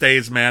to this day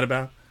is mad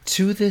about?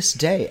 To this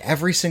day,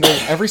 every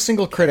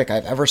single critic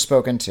I've ever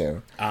spoken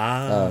to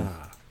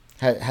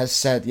has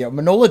said,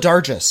 Manohla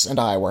Dargis and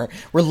I were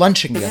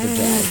lunching the other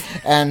day,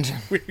 and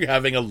we're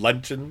having a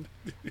luncheon.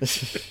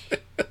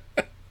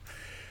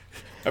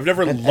 I've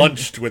never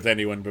lunched with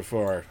anyone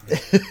before.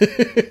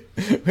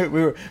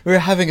 we were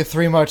having a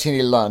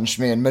 3-martini lunch,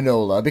 me and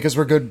Manohla, because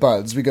we're good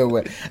buds. We go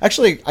with.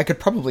 Actually, I could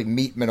probably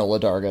meet Manohla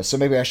Dargis, so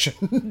maybe I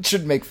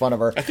should make fun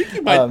of her. I think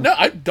you might.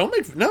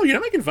 No, you're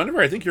not making fun of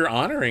her. I think you're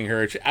honoring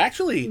her.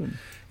 Actually,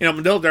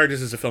 Manohla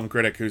Dargis is a film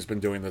critic who's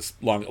been doing this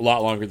a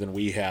lot longer than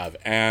we have,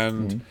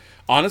 and.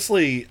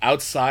 Honestly,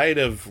 outside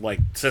of like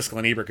Siskel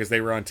and Ebert, because they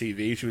were on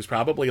TV, she was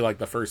probably like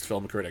the first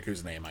film critic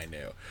whose name I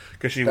knew,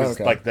 because she was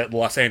like the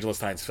Los Angeles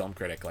Times film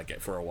critic like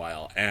for a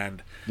while,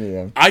 and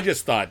I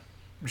just thought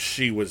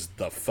she was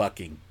the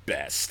fucking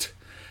best.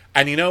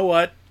 And you know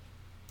what?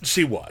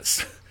 She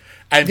was,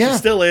 and she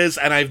still is.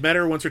 And I've met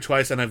her once or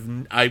twice,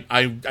 and I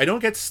don't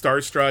get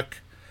starstruck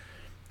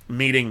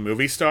meeting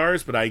movie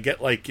stars, but I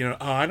get like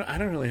I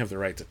don't really have the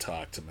right to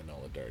talk to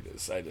Manohla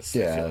Dargis. I just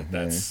feel like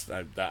that's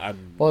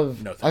I'm no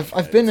thanks.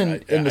 I've been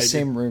in the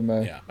same room.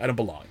 I don't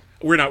belong.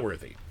 We're not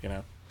worthy.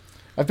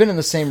 I've been in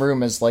the same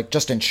room as like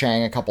Justin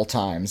Chang a couple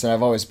times, and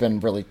I've always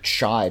been really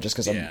shy just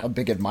because I'm a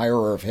big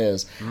admirer of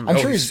his. I'm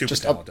sure he's super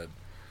just talented.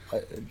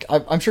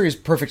 I'm sure he's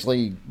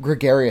perfectly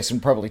gregarious and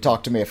probably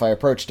talk to me if I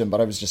approached him, but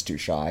I was just too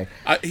shy.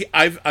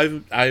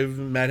 I've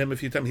met him a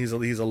few times. He's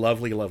a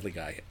lovely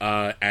guy,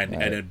 and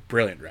a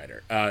brilliant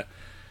writer.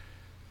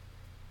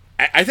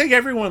 I think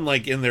everyone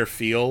like in their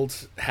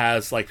field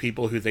has like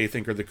people who they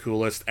think are the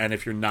coolest, and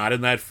if you're not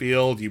in that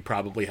field, you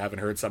probably haven't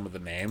heard some of the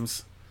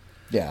names.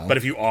 Yeah. But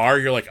if you are,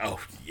 you're like, oh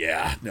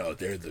yeah, no,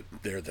 they're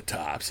the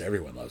tops.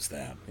 Everyone loves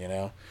them.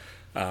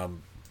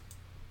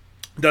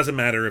 Doesn't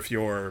matter if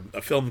you're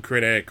a film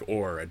critic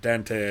or a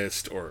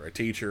dentist or a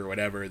teacher or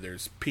whatever,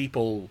 there's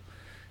people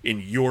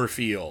in your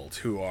field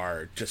who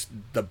are just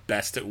the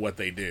best at what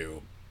they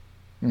do,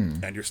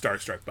 and you're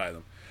starstruck by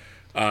them.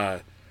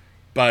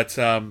 But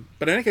in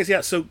any case,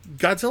 so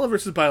Godzilla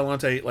vs.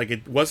 Biollante, like,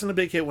 it wasn't a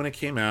big hit when it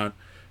came out,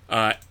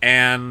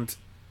 and,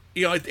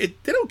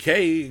 it did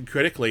okay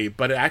critically,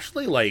 but it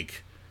actually,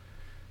 like,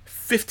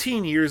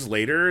 15 years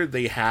later,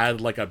 they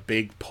had like a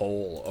big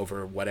poll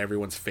over what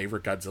everyone's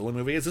favorite Godzilla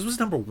movie is. This was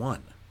number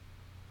 1.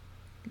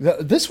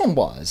 This one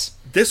was.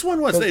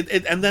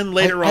 And then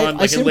later on,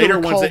 like in later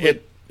ones,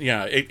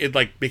 it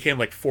like became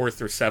like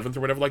 4th or 7th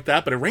or whatever like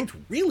that. But it ranked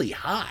really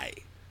high.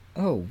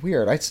 Oh,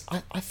 weird! I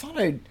thought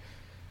I'd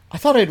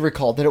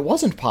recalled that it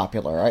wasn't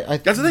popular.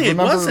 That's the thing. It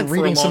wasn't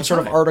reading for a long some sort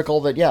time. of article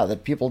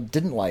that people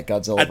didn't like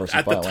Godzilla vs. Biollante.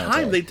 At the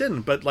time, they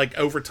didn't, but like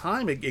over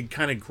time, it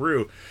kind of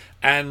grew.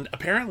 And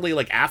apparently,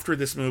 like after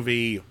this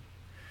movie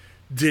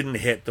didn't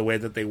hit the way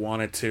that they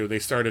wanted to, they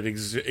started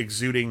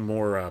exerting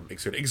more like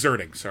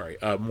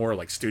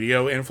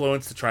studio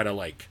influence to try to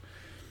like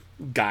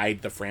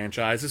guide the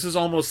franchise. This is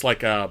almost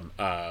like what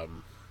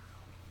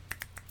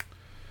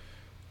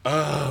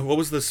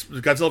was this,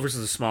 Godzilla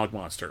versus the Smog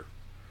Monster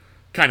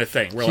kind of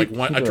thing, where like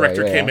a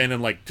director came in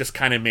and like just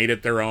kind of made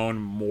it their own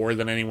more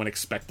than anyone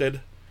expected.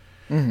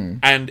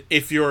 And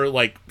if you're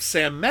like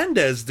Sam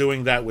Mendes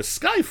doing that with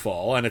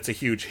Skyfall and it's a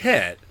huge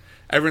hit,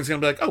 everyone's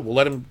going to be like, oh, well,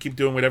 let him keep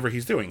doing whatever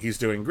he's doing. He's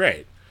doing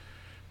great.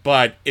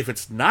 But if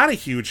it's not a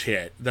huge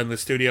hit, then the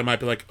studio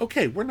might be like,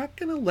 okay, we're not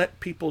going to let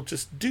people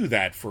just do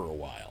that for a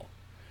while.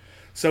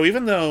 So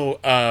even though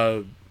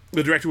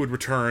the director would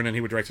return and he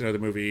would direct another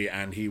movie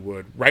and he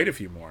would write a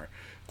few more,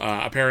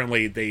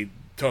 apparently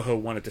Toho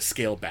wanted to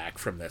scale back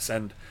from this.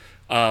 And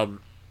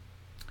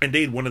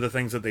indeed, one of the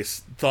things that they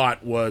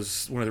thought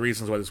was one of the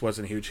reasons why this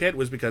wasn't a huge hit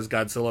was because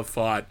Godzilla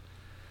fought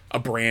a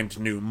brand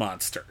new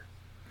monster,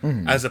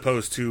 as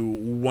opposed to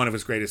one of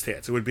his greatest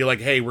hits. It would be like,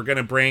 hey, we're going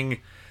to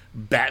bring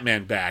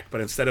Batman back,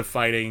 but instead of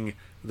fighting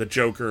the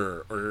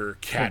Joker or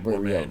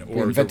Catwoman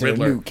or the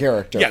Riddler, a new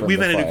character. Yeah, we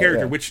invented a new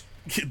character, which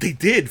they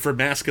did for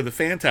Mask of the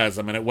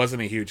Phantasm, and it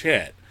wasn't a huge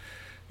hit.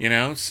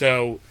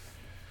 So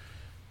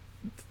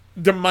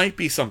there might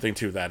be something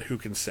to that. Who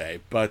can say?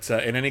 But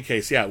in any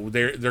case, yeah,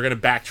 they're going to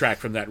backtrack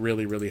from that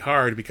really, really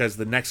hard because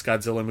the next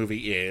Godzilla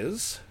movie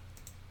is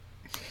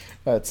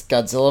it's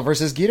Godzilla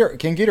versus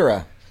King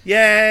Ghidorah.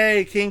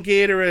 Yay! King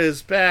Ghidorah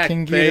is back.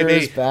 King Ghidorah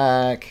is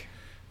back.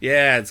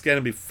 Yeah, it's going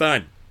to be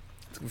fun.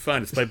 It's going to be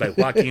fun. It's played by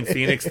Joaquin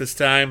Phoenix this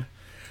time,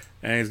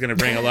 and he's going to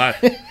bring a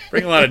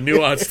lot of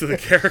nuance to the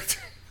character.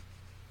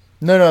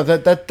 No,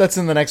 that's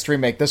in the next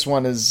remake. This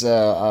one is.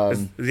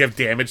 Does he have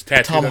damage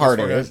tattooed? Tom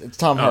Hardy. It's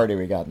Tom Hardy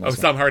we got in this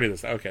it's Tom Hardy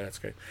this. Okay, that's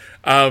great.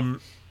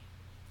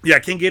 Yeah,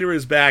 King Ghidorah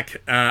is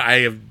back.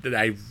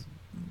 I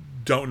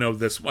don't know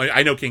this.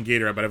 I know King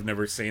Ghidorah, but I've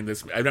never seen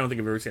this. I don't think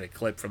I've ever seen a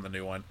clip from the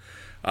new one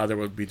that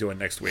we'll be doing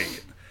next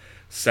week.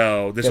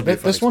 So this will be a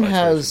fun this one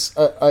has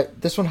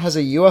this one has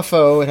a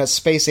UFO. It has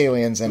space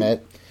aliens in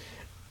it,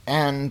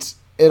 and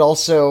it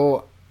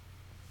also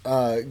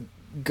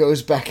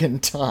goes back in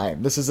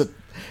time. This is a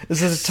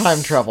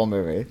time travel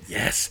movie.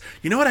 Yes.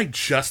 You know what I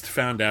just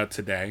found out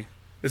today?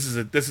 This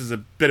is a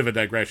bit of a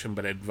digression,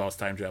 but it involves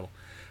time travel.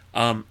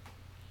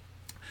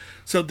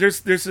 So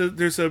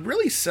there's a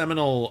really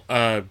seminal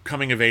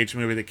coming of age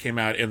movie that came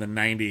out in the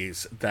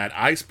 90s that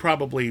I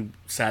probably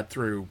sat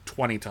through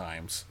 20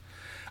 times.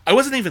 I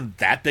wasn't even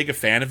that big a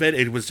fan of it.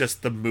 It was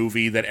just the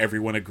movie that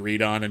everyone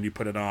agreed on, and you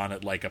put it on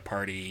at like a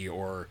party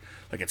or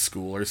like at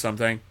school or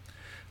something.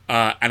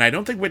 And I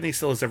don't think Whitney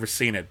still has ever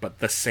seen it, but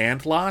The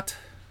Sandlot.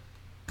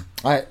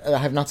 I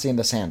have not seen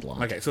The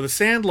Sandlot. Okay, so The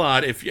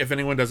Sandlot, if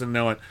anyone doesn't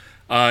know it,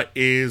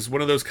 is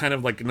one of those kind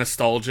of like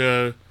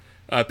nostalgia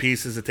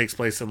pieces that takes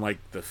place in like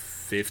the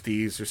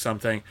 50s or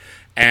something,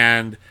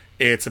 and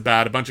it's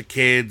about a bunch of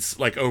kids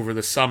like over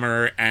the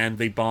summer, and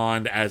they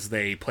bond as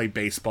they play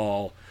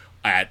baseball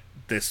at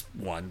this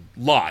one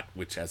lot,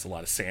 which has a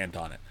lot of sand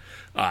on it.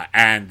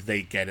 And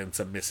they get in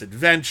some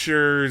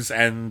misadventures,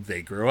 and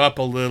they grow up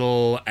a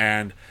little,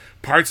 and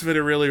parts of it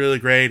are really, really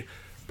great.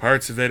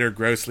 Parts of it are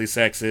grossly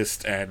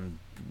sexist and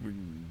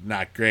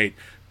not great,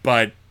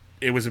 but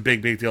it was a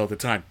big, big deal at the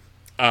time.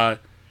 It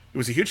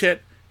was a huge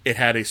hit. It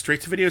had a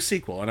straight-to-video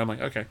sequel, and I'm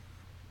like, okay,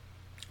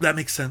 that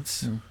makes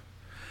sense.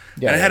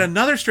 Yeah, and it had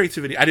another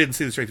straight-to-video... I didn't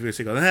see the straight-to-video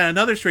sequel. It had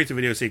another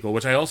straight-to-video sequel,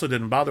 which I also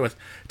didn't bother with.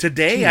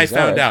 Today, I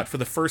found out for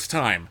the first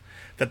time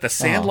that The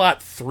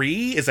Sandlot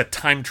 3 is a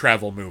time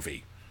travel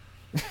movie.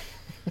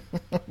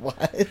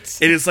 What?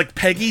 It is like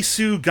Peggy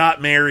Sue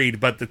Got Married,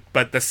 but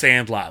the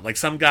Sandlot. Like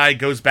some guy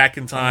goes back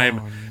in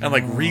time and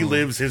like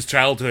relives his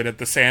childhood at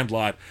the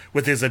Sandlot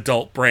with his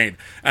adult brain.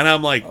 And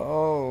I'm like,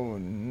 oh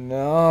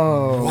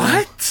no.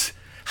 What?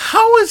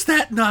 How is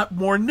that not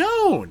more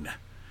known?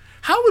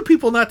 How are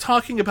people not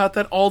talking about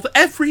that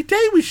every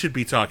day? We should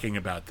be talking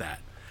about that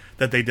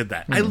they did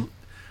that.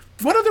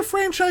 What other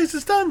franchise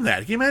has done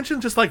that? Can you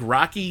imagine just like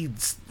Rocky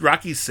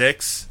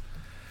 6?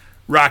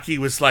 Rocky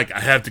was like, I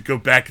have to go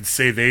back and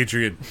save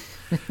Adrian.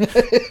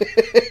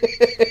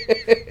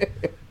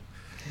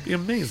 Be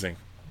amazing.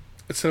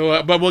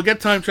 So, but we'll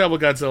get time travel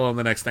Godzilla on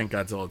the next Thank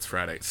Godzilla It's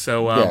Friday.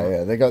 So,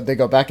 yeah, they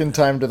go back in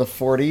time to the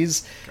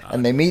 40s,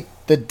 and they meet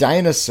the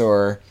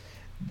dinosaur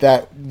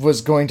that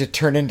was going to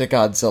turn into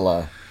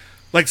Godzilla.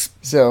 Like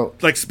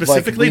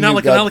specifically, not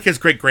like his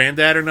great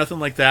granddad or nothing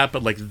like that,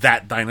 but like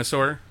that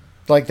dinosaur.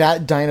 Like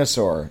that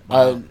dinosaur.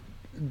 Wow.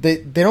 They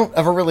don't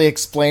ever really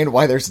explain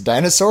why there's a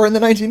dinosaur in the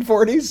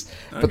 1940s,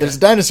 but there's a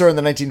dinosaur in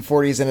the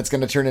 1940s, and it's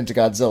going to turn into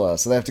Godzilla.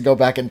 So they have to go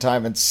back in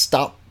time and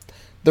stop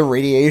the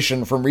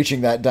radiation from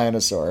reaching that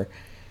dinosaur.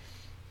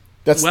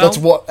 That's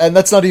what, and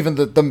that's not even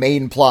the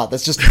main plot.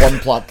 That's just one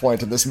plot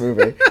point in this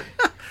movie.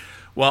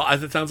 Well,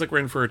 it sounds like we're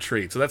in for a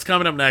treat. So that's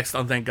coming up next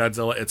on Thank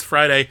Godzilla It's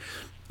Friday.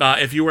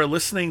 If you are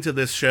listening to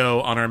this show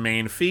on our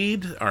main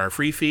feed, our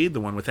free feed, the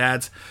one with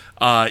ads,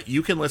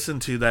 you can listen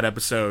to that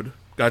episode,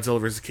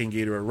 Godzilla vs. King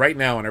Ghidorah, right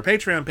now on our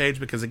Patreon page,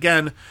 because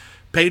again,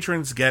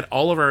 patrons get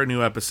all of our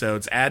new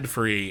episodes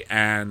ad-free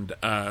and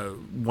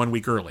 1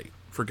 week early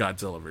for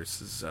Godzilla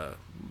vs.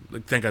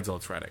 Thank Godzilla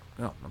It's Friday.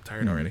 Oh, I'm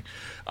tired already.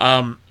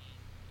 So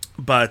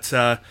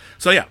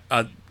yeah,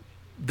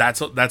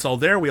 that's all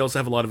there. We also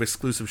have a lot of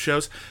exclusive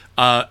shows.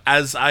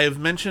 As I have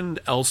mentioned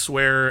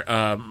elsewhere,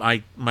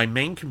 my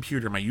main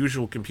computer, my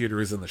usual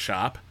computer, is in the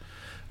shop.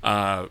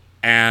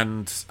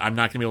 and I'm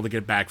not going to be able to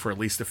get back for at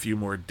least a few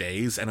more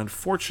days. And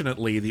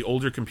unfortunately, the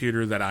older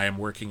computer that I am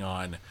working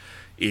on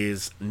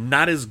is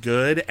not as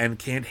good and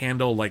can't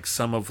handle like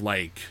some of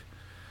like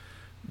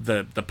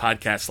the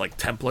podcast like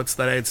templates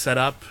that I had set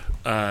up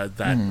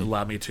that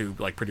allow me to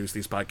like produce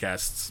these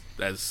podcasts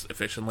as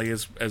efficiently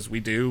as we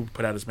do,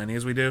 put out as many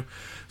as we do.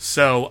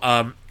 So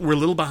we're a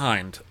little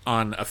behind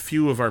on a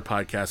few of our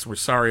podcasts. We're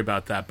sorry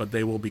about that, but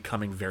they will be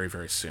coming very,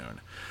 very soon.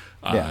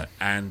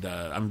 And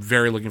I'm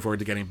very looking forward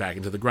to getting back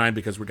into the grind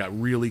because we've got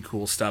really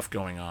cool stuff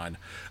going on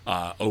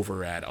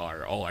over at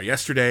All Our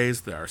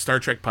Yesterdays, our Star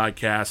Trek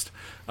podcast.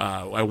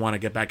 I want to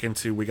get back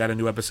into, we got a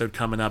new episode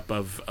coming up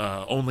of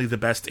Only the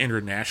Best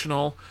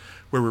International,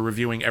 where we're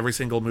reviewing every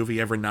single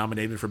movie ever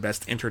nominated for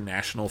Best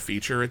International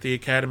Feature at the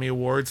Academy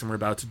Awards, and we're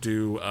about to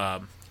do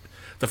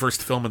the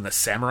first film in the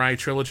Samurai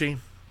trilogy.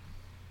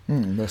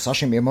 The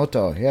Sashi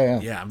Miyamoto,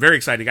 Yeah, I'm very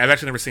excited. I've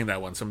actually never seen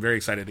that one, so I'm very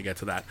excited to get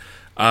to that.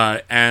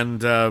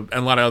 And a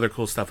lot of other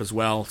cool stuff as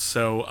well.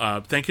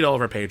 So thank you to all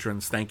of our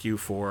patrons. Thank you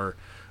for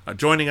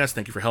joining us.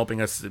 Thank you for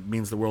helping us. It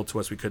means the world to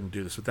us. We couldn't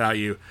do this without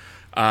you.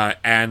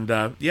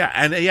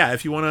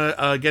 If you want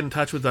to get in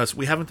touch with us,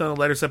 we haven't done a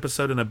letters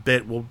episode in a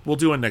bit. We'll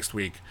do one next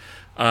week.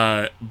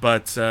 You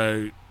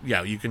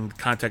can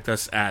contact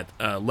us at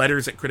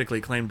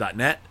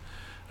letters@criticallyacclaimed.net.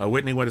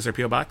 Whitney, what is our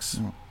P.O. Box?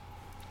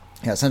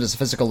 Yeah, send us a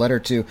physical letter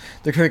to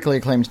the Critically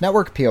Acclaimed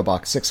Network, P.O.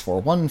 Box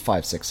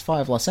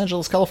 641565, Los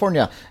Angeles,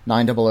 California,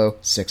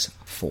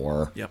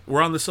 90064. Yep.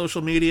 We're on the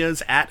social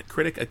medias at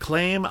Critic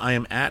Acclaim. I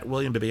am at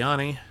William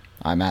Bibiani.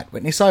 I'm at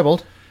Whitney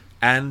Seibold.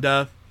 And,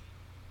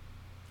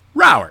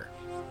 Rower.